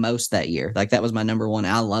listened to the most that year. Like that was my number one.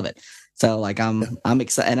 I love it. So like I'm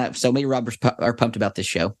excited. And so me and Rob are pumped about this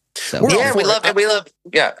show. So yeah, we love Kev,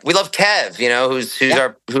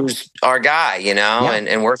 who's our guy,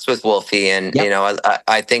 and works with Wolfie, and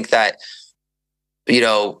I think that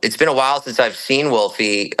it's been a while since I've seen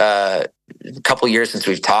Wolfie, a couple years since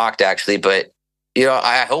we've talked actually, but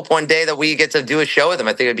I hope one day that we get to do a show with him.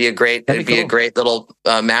 I think it'd be a great a great little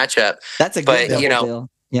matchup. That's a good deal.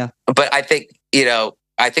 Yeah, but I think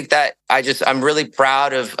that I'm really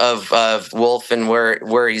proud of Wolf and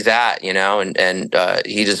where he's at, and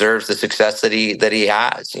he deserves the success that he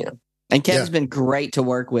has, And Kev's been great to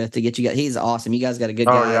work with to get you guys. He's awesome. You guys got a good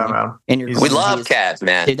guy. Yeah, man. We love Kev,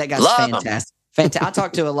 man. Dude, that guy's fantastic. Fantastic. I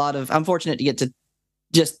talked to a lot of. I'm fortunate to get to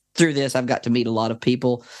just through this. I've got to meet a lot of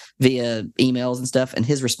people via emails and stuff, and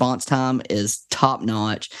his response time is top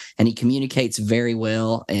notch, and he communicates very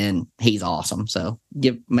well, and he's awesome. So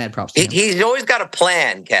give mad props to him. He's always got a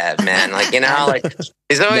plan, Kev, man. Like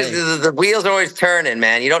he's always the wheels are always turning,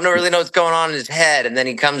 man. You don't really know what's going on in his head, and then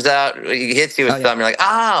he comes out, he hits you with something. You're like,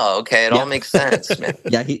 oh, okay, it all makes sense, man.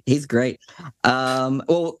 Yeah, he's great.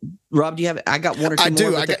 Well, Rob, do you have? I got one or two. I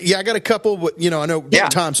do. I got a couple. But, I know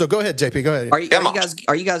time. So go ahead, JP. Go ahead. Are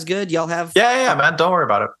you guys good? Y'all have? Yeah, man. Don't worry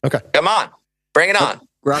about it. Okay. Come on, bring it on.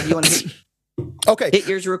 Rob, you want to hit? Okay. Hit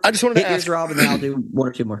yours. I just wanted to ask Rob, and then I'll do one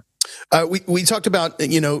or two more. We talked about,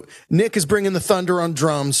 Nick is bringing the thunder on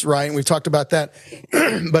drums, right? And we've talked about that.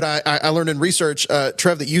 But I learned in research,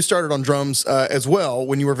 Trev, that you started on drums as well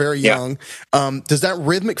when you were very young. Does that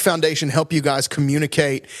rhythmic foundation help you guys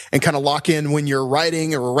communicate and kind of lock in when you're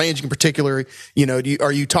writing or arranging in particular? Do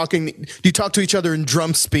you talk to each other in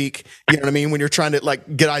drum speak? You know what I mean? When you're trying to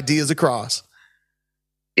get ideas across.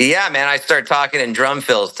 Yeah, man, I start talking in drum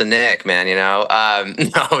fills to Nick, man, no,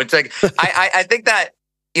 it's like, I think that,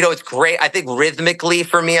 it's great. I think rhythmically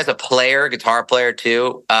for me as a player, guitar player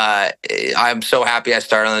too, I'm so happy I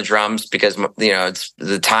started on the drums because, it's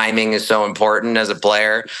the timing is so important as a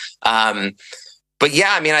player. But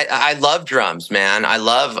yeah, I mean, I love drums, man. I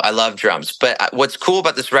love drums. But what's cool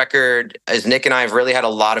about this record is Nick and I have really had a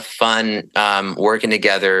lot of fun working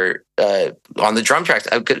together on the drum tracks.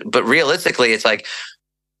 But realistically, it's like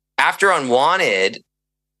after Unwanted,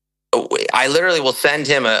 I literally will send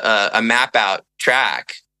him a map out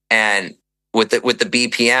track and with the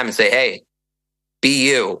BPM and say, hey, be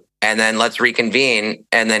you, and then let's reconvene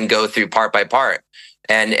and then go through part by part.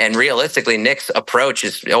 And realistically, Nick's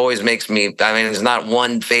approach always makes me, there's not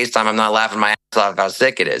one FaceTime I'm not laughing my ass off how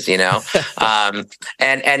sick it is, and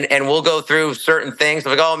we'll go through certain things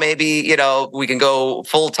like, oh, maybe, we can go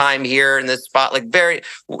full time here in this spot.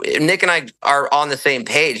 Nick and I are on the same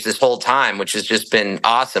page this whole time, which has just been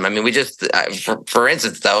awesome. I mean, we just, for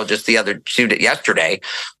instance, though, just the other shoot it yesterday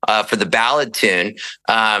for the ballad tune.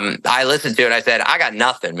 I listened to it. I said, I got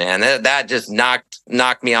nothing, man. That just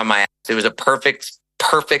knocked me on my ass. It was a perfect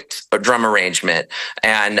drum arrangement.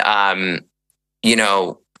 And, I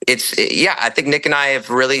think Nick and I have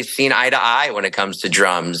really seen eye to eye when it comes to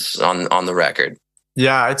drums on the record.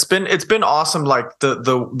 Yeah, it's been awesome. Like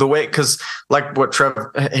the way, cause like what Trev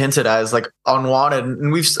hinted at is like Unwanted.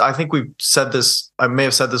 And I think we've said this, I may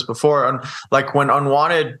have said this before. And like when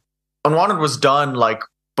Unwanted was done, like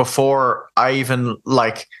before I even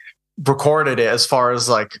recorded it, as far as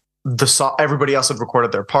like the song, everybody else had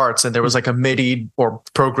recorded their parts, and there was like a MIDI or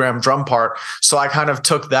programmed drum part. So I kind of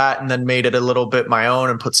took that and then made it a little bit my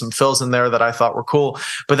own and put some fills in there that I thought were cool.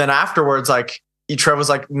 But then afterwards, Trev was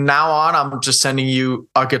like, now on, I'm just sending you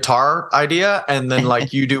a guitar idea, and then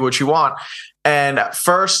you do what you want. And at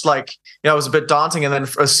first, it was a bit daunting. And then,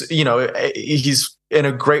 he's in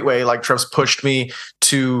a great way, Trev's pushed me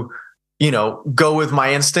to, go with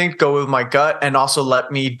my instinct, go with my gut, and also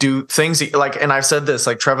let me do things and I've said this,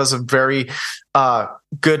 Trev has a very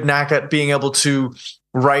good knack at being able to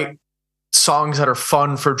write songs that are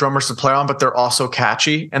fun for drummers to play on, but they're also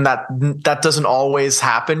catchy. And that doesn't always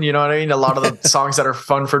happen. You know what I mean? A lot of the songs that are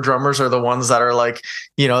fun for drummers are the ones that are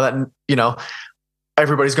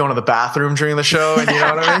everybody's going to the bathroom during the show, and you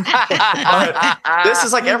know what I mean? But this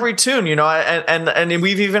is every tune, and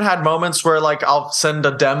we've even had moments where I'll send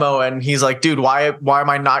a demo and he's like, dude, why am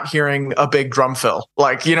I not hearing a big drum fill?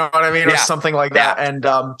 You know what I mean? Or something like that. And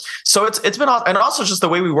so it's been awesome. And also just the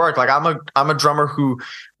way we work. I'm a drummer who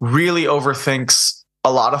really overthinks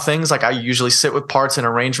a lot of things. I usually sit with parts and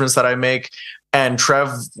arrangements that I make And Trev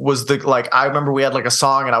was I remember we had like a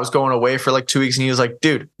song and I was going away for like 2 weeks and he was like,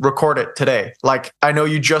 dude, record it today. Like, I know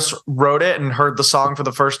you just wrote it and heard the song for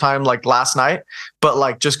the first time like last night, but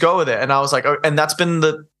like, just go with it. And I was like, oh, and that's been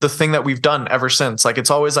the thing that we've done ever since. Like, it's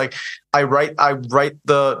always like, I write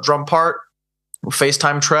the drum part,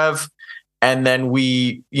 FaceTime Trev, and then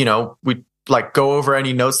we like go over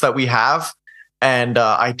any notes that we have and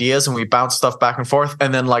ideas, and we bounce stuff back and forth.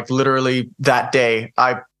 And then like literally that day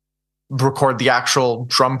I record the actual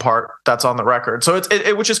drum part that's on the record. So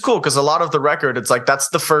it which is cool because a lot of the record, it's like that's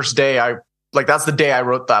the first day that's the day I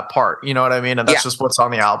wrote that part. You know what I mean? And that's just what's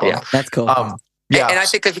on the album. Yeah. That's cool. Yeah. And I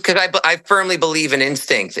think because I firmly believe in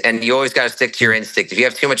instinct, and you always got to stick to your instinct. If you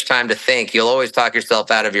have too much time to think, you'll always talk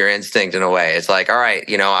yourself out of your instinct in a way. It's like, all right,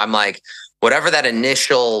 I'm like, whatever that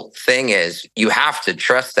initial thing is, you have to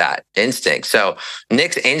trust that instinct. So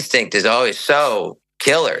Nick's instinct is always so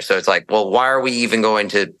killer. So it's like, well, why are we even going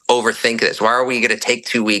to overthink this? Why are we going to take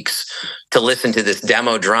 2 weeks to listen to this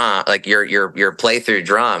demo drum, like your playthrough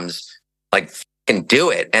drums? Like, can do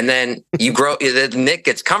it. And then you grow. Nick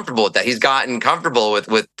gets comfortable with that. He's gotten comfortable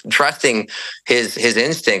with trusting his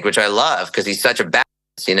instinct, which I love because he's such a badass,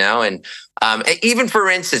 And even for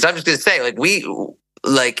instance, I'm just going to say,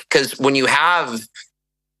 because when you have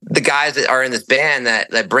the guys that are in this band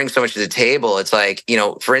that bring so much to the table, it's like,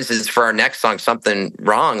 for instance, for our next song, Something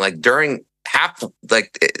Wrong, like during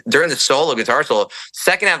the solo, guitar solo,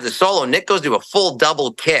 second half of the solo, Nick goes to a full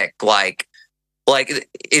double kick, like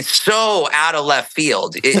it's so out of left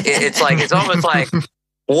field. It's like, it's almost like,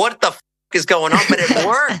 what the is going on? But it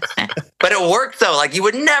works. But it works though. Like, you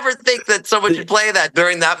would never think that someone should play that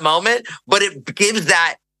during that moment, but it gives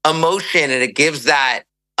that emotion and it gives that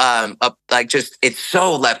it's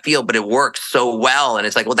so left field, but it works so well. And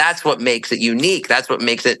it's like, well, that's what makes it unique. That's what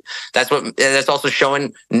makes it. That's also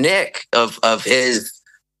showing Nick of his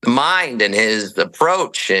mind and his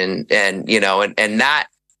approach, and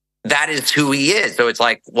that is who he is. So it's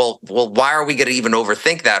like, well, why are we going to even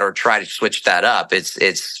overthink that or try to switch that up? It's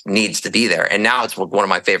needs to be there. And now it's one of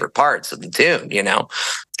my favorite parts of the tune,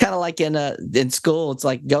 It's kind of like in school, it's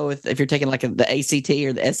like, go with, if you're taking like the ACT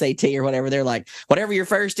or the SAT or whatever, they're like, whatever your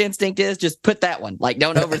first instinct is, just put that one. Like,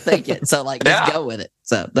 don't overthink it. So like, just go with it.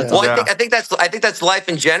 So that's I think that's life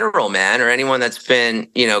in general, man, or anyone that's been,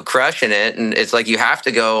 crushing it. And it's like, you have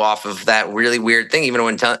to go off of that really weird thing. Even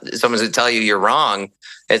when someone's going to tell you you're wrong,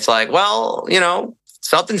 it's like, well,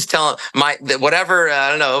 something's telling whatever, I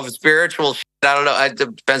don't know, spiritual shit, I don't know. It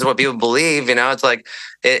depends on what people believe, It's like,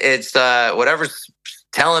 it's whatever's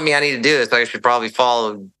telling me I need to do this. I should probably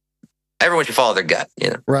everyone should follow their gut,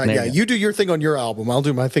 Right. Yeah. You do your thing on your album. I'll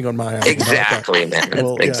do my thing on my album. Exactly, man.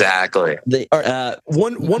 Well, exactly.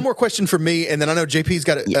 One more question for me, and then I know JP's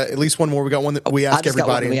got at least one more. We got one that we ask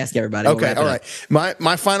everybody. We ask everybody. Okay. All right.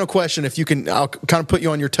 My final question, if you can, I'll kind of put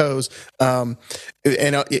you on your toes. And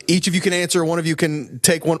each of you can answer. One of you can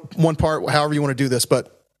take one part, however you want to do this.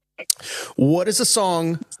 But what is a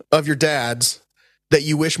song of your dad's that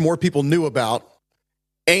you wish more people knew about?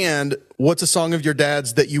 And what's a song of your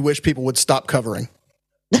dad's that you wish people would stop covering?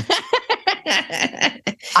 I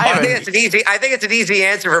think it's an easy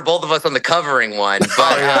answer for both of us on the covering one.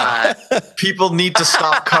 But people need to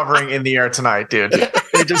stop covering In the Air Tonight, dude. They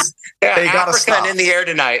gotta stop. In the Air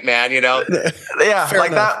Tonight, man. Yeah, Fair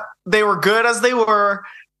like enough. that. They were good as they were.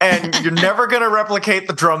 And you're never going to replicate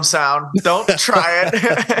the drum sound. Don't try it.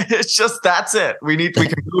 It's just, that's it. We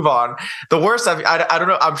can move on. The worst, I don't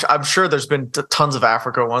know. I'm sure there's been tons of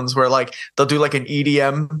Africa ones where like they'll do like an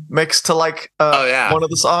EDM mix to like one of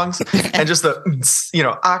the songs, and just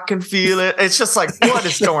I can feel it. It's just like, what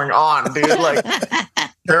is going on, dude? Like,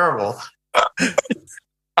 terrible.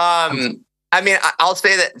 I mean, I'll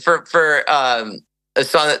say that for a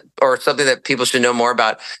song or something that people should know more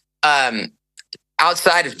about.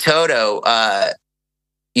 Outside of Toto, I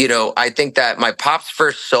think that my pop's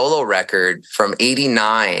first solo record from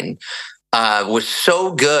 '89 was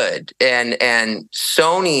so good, and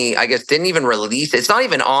Sony, I guess, didn't even release it. It's not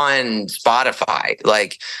even on Spotify.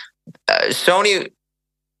 Like Sony,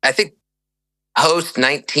 I think, post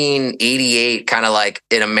 1988, kind of like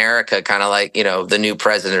in America, kind of like the new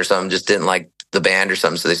president or something just didn't like the band or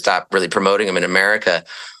something, so they stopped really promoting them in America.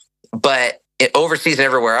 But overseas and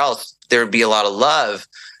everywhere else, there would be a lot of love.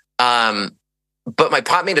 But my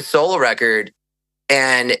pop made a solo record,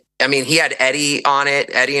 and I mean, he had Eddie on it.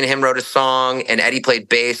 Eddie and him wrote a song, and Eddie played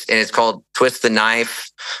bass, and it's called Twist the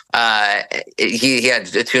Knife. He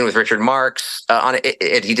had a tune with Richard Marx on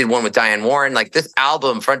it. He did one with Diane Warren. Like, this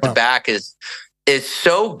album front to back is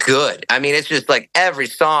so good. I mean, it's just like every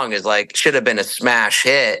song is like, should have been a smash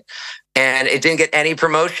hit. and it didn't get any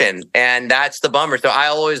promotion, and that's the bummer. So I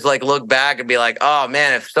always like look back and be like, oh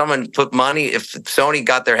man, if Sony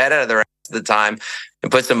got their head out of their ass at the time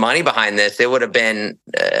and put some money behind this, it would have been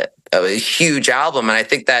a huge album. And I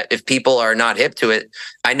think that if people are not hip to it,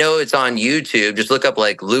 I know it's on YouTube. Just look up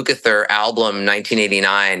like Lukather album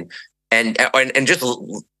 1989 and just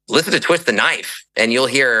listen to Twist the Knife, and you'll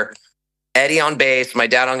hear Eddie on bass, my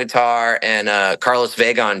dad on guitar, and Carlos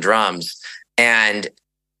Vega on drums. And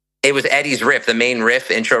it was Eddie's riff. The main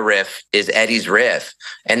riff, intro riff, is Eddie's riff.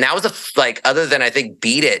 And that was other than I think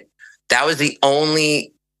Beat It, that was the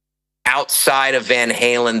only outside of Van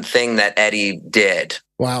Halen thing that Eddie did.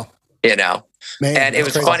 Wow. You know? Man, and it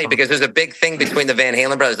was funny because there's a big thing between the Van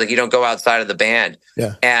Halen brothers. Like, you don't go outside of the band.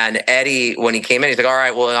 Yeah. And Eddie, when he came in, he's like, all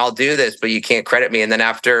right, well, I'll do this, but you can't credit me. And then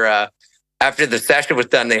after the session was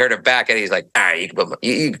done, they heard it back, and he's like, all right,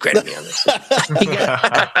 you can credit me on this.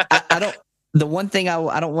 I don't. The one thing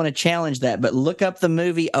I don't want to challenge that, but look up the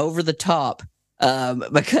movie Over the Top,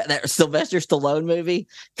 because that Sylvester Stallone movie.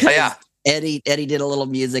 Oh, yeah. Eddie did a little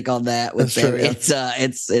music on that with them. True, yeah.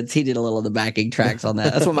 It's he did a little of the backing tracks on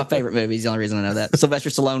that. That's one of my favorite movies. The only reason I know that Sylvester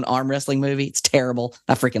Stallone arm wrestling movie. It's terrible.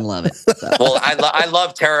 I freaking love it. So. Well, I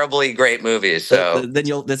love terribly great movies. So then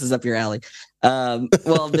this is up your alley. Well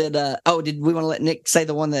then, did we want to let Nick say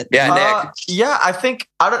the one that? Yeah, Nick. Yeah, I think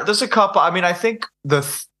there's a couple. I mean, I think the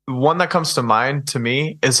one that comes to mind to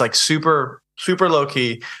me is like super low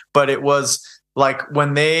key, but it was like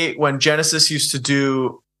when Genesis used to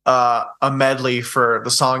do a medley for the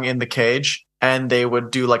song In the Cage, and they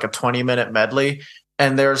would do like a 20-minute medley,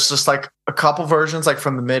 and there's just like a couple versions like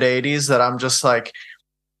from the mid 80s that I'm just like,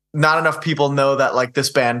 not enough people know that like this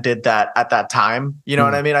band did that at that time. You know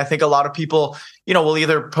what I mean? I think a lot of people, will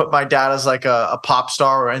either put my dad as like a pop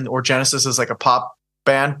star or Genesis as like a pop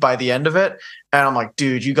band by the end of it. And I'm like,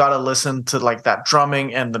 dude, you got to listen to like that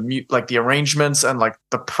drumming and the arrangements and like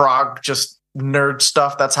the prog just nerd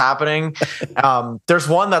stuff that's happening. There's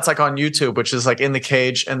one that's like on YouTube, which is like In the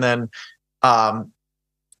Cage, and then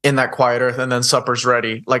In That Quiet Earth, and then Supper's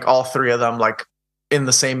Ready, like all three of them like in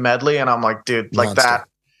the same medley. And I'm like, dude, like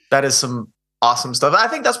that is some awesome stuff. I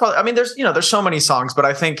think that's probably, I mean, there's so many songs, but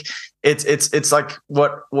I think it's like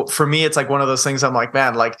what for me, it's like one of those things I'm like,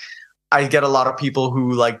 man, like I get a lot of people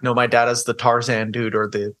who like know my dad as the Tarzan dude or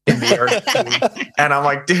the In the Earth dude. And I'm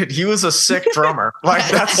like, dude, he was a sick drummer.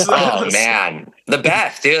 Like that's man, the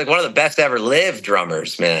best, dude. Like one of the best ever lived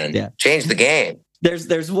drummers, man. Yeah. Changed the game.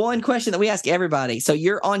 There's one question that we ask everybody. So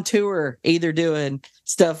you're on tour, either doing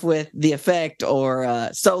stuff with The Effect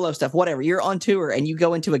or solo stuff, whatever. You're on tour and you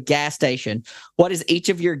go into a gas station. What is each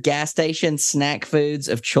of your gas station snack foods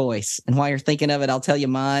of choice? And while you're thinking of it, I'll tell you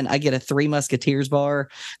mine. I get a Three Musketeers bar.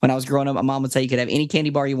 When I was growing up, my mom would say you could have any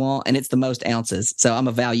candy bar you want, and it's the most ounces. So I'm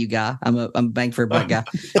a value guy. I'm a bang for a buck guy.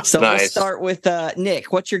 So Nice. Let's start with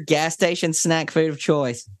Nick. What's your gas station snack food of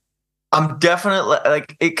choice? I'm definitely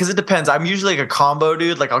like, because it depends. I'm usually like a combo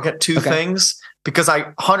dude. Like I'll get two things because I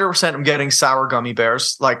 100% am getting sour gummy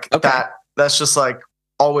bears. Like that's just like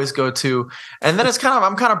always go to. And then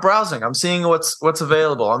I'm kind of browsing. I'm seeing what's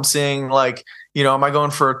available. I'm seeing like, am I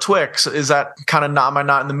going for a Twix? Is that kind of am I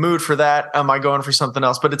not in the mood for that? Am I going for something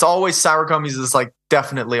else? But it's always sour gummies is like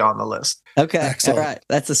definitely on the list. Okay. Excellent. All right.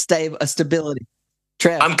 That's a stability.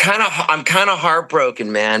 Trev. I'm kind of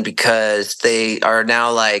heartbroken, man, because they are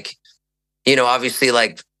now like, obviously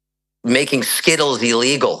like making Skittles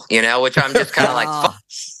illegal, which I'm just kind of like,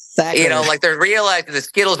 like they're realizing the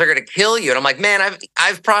Skittles are going to kill you. And I'm like, man,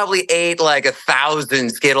 I've probably ate like 1,000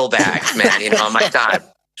 Skittle bags, man, in my time.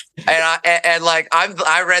 And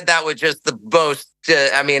I read that with just the most,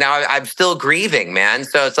 I'm still grieving, man.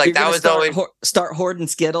 So it's like, that was always start hoarding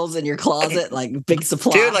Skittles in your closet, like big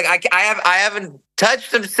supply. Dude, like I haven't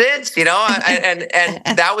touched them since, and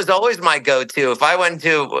that was always my go-to. If I went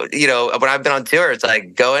to, when I've been on tour, it's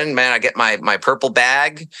like go in, man, I get my purple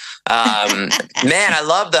bag. Man, I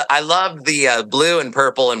love the blue and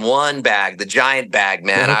purple in one bag, the giant bag,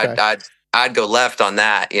 man. Okay. I'd go left on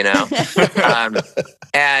that, and I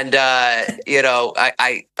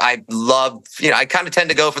love, I kind of tend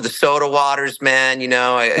to go for the soda waters, man.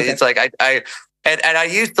 It's like and I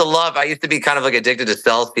used to be kind of like addicted to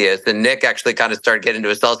Celsius, and Nick actually kind of started getting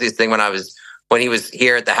into a Celsius thing when he was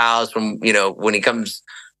here at the house, when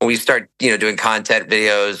we start, doing content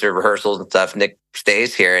videos or rehearsals and stuff. Nick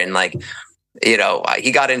stays here, and like,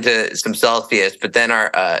 he got into some Celsius, but then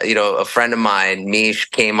a friend of mine, Mish,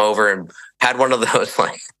 came over and had one of those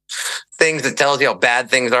like things that tells you how bad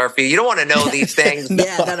things are for you. You don't want to know these things. No.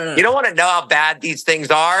 You don't want to know how bad these things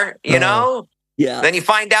are, know? Yeah. Then you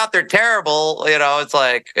find out they're terrible, it's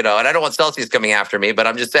like, and I don't want Celsius coming after me, but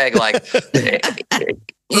I'm just saying like,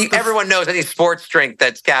 everyone knows any sports drink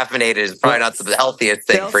that's caffeinated is probably not the healthiest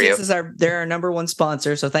thing for you. They're our number one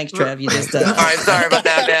sponsor, so thanks, Trev. You just all right, sorry about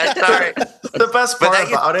that, man. Sorry. The best part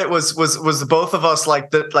about it was both of us I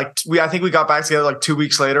think we got back together like 2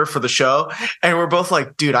 weeks later for the show, and we're both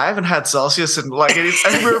like, dude, I haven't had Celsius and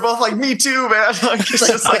and we were both like, me too, man. Like it's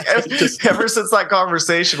just like ever since that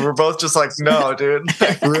conversation, we're both just like, no, dude.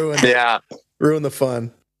 Ruin the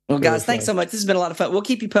fun. Well, guys, thanks so much. This has been a lot of fun. We'll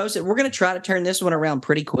keep you posted. We're going to try to turn this one around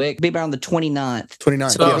pretty quick. It'll be around the 29th.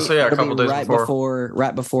 29th. So a couple days right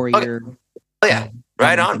before your. Oh, yeah.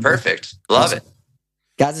 Right on. Perfect. Love it.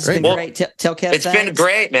 Guys, it's been great. Tell Kev It's been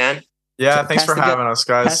great, man. Yeah, thanks for having us,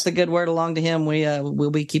 guys. Pass the good word along to him.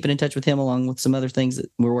 We'll be keeping in touch with him along with some other things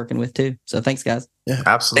that we're working with too. So thanks, guys. Yeah,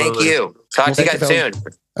 absolutely. Thank you. Talk to you guys soon.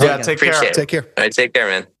 Yeah, take care. Take care. All right, take care,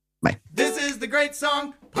 man. Bye. This is the Great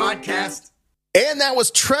Song Podcast. And that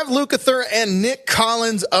was Trev Lukather and Nick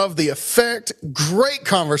Collins of The Effect. Great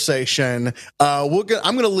conversation. I'm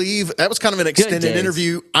going to leave. That was kind of an extended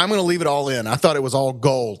interview. I'm going to leave it all in. I thought it was all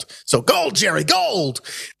gold. So gold, Jerry, gold.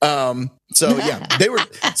 So yeah, they were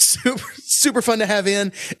super fun to have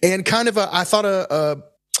in, and kind of I thought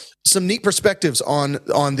some neat perspectives on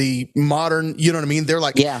the modern, you know what I mean? They're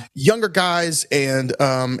like younger guys, and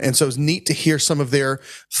so it's neat to hear some of their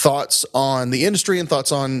thoughts on the industry and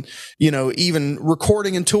thoughts on, even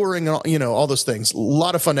recording and touring, and, all those things. A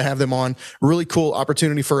lot of fun to have them on. Really cool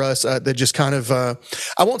opportunity for us that just kind of,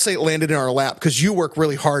 I won't say it landed in our lap because you work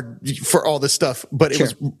really hard for all this stuff, but it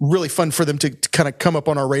was really fun for them to kind of come up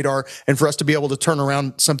on our radar and for us to be able to turn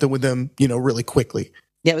around something with them, really quickly.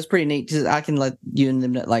 Yeah, it was pretty neat because I can let you and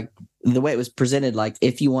them like the way it was presented. Like,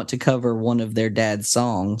 if you want to cover one of their dad's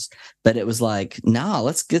songs, but it was like, no,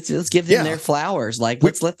 let's give them their flowers. Like,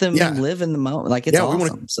 let's let them live in the moment. Like, it's awesome. We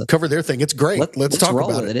want to cover their thing. It's great. Let's talk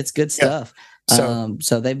roll about with it. It's good stuff.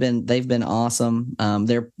 So they've been awesome.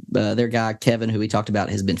 Their guy Kevin, who we talked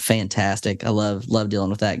about, has been fantastic. I love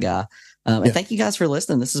dealing with that guy. And thank you guys for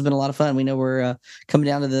listening. This has been a lot of fun. We know we're coming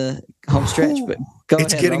down to the home stretch, but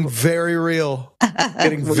it's getting very real.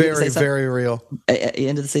 Getting very real.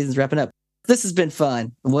 End of the season's wrapping up. This has been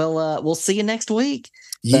fun. We'll see you next week.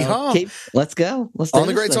 Yeehaw. Let's go. Let's on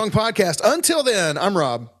the Great Song Podcast. Until then, I'm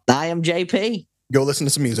Rob. I am JP. Go listen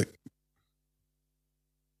to some music.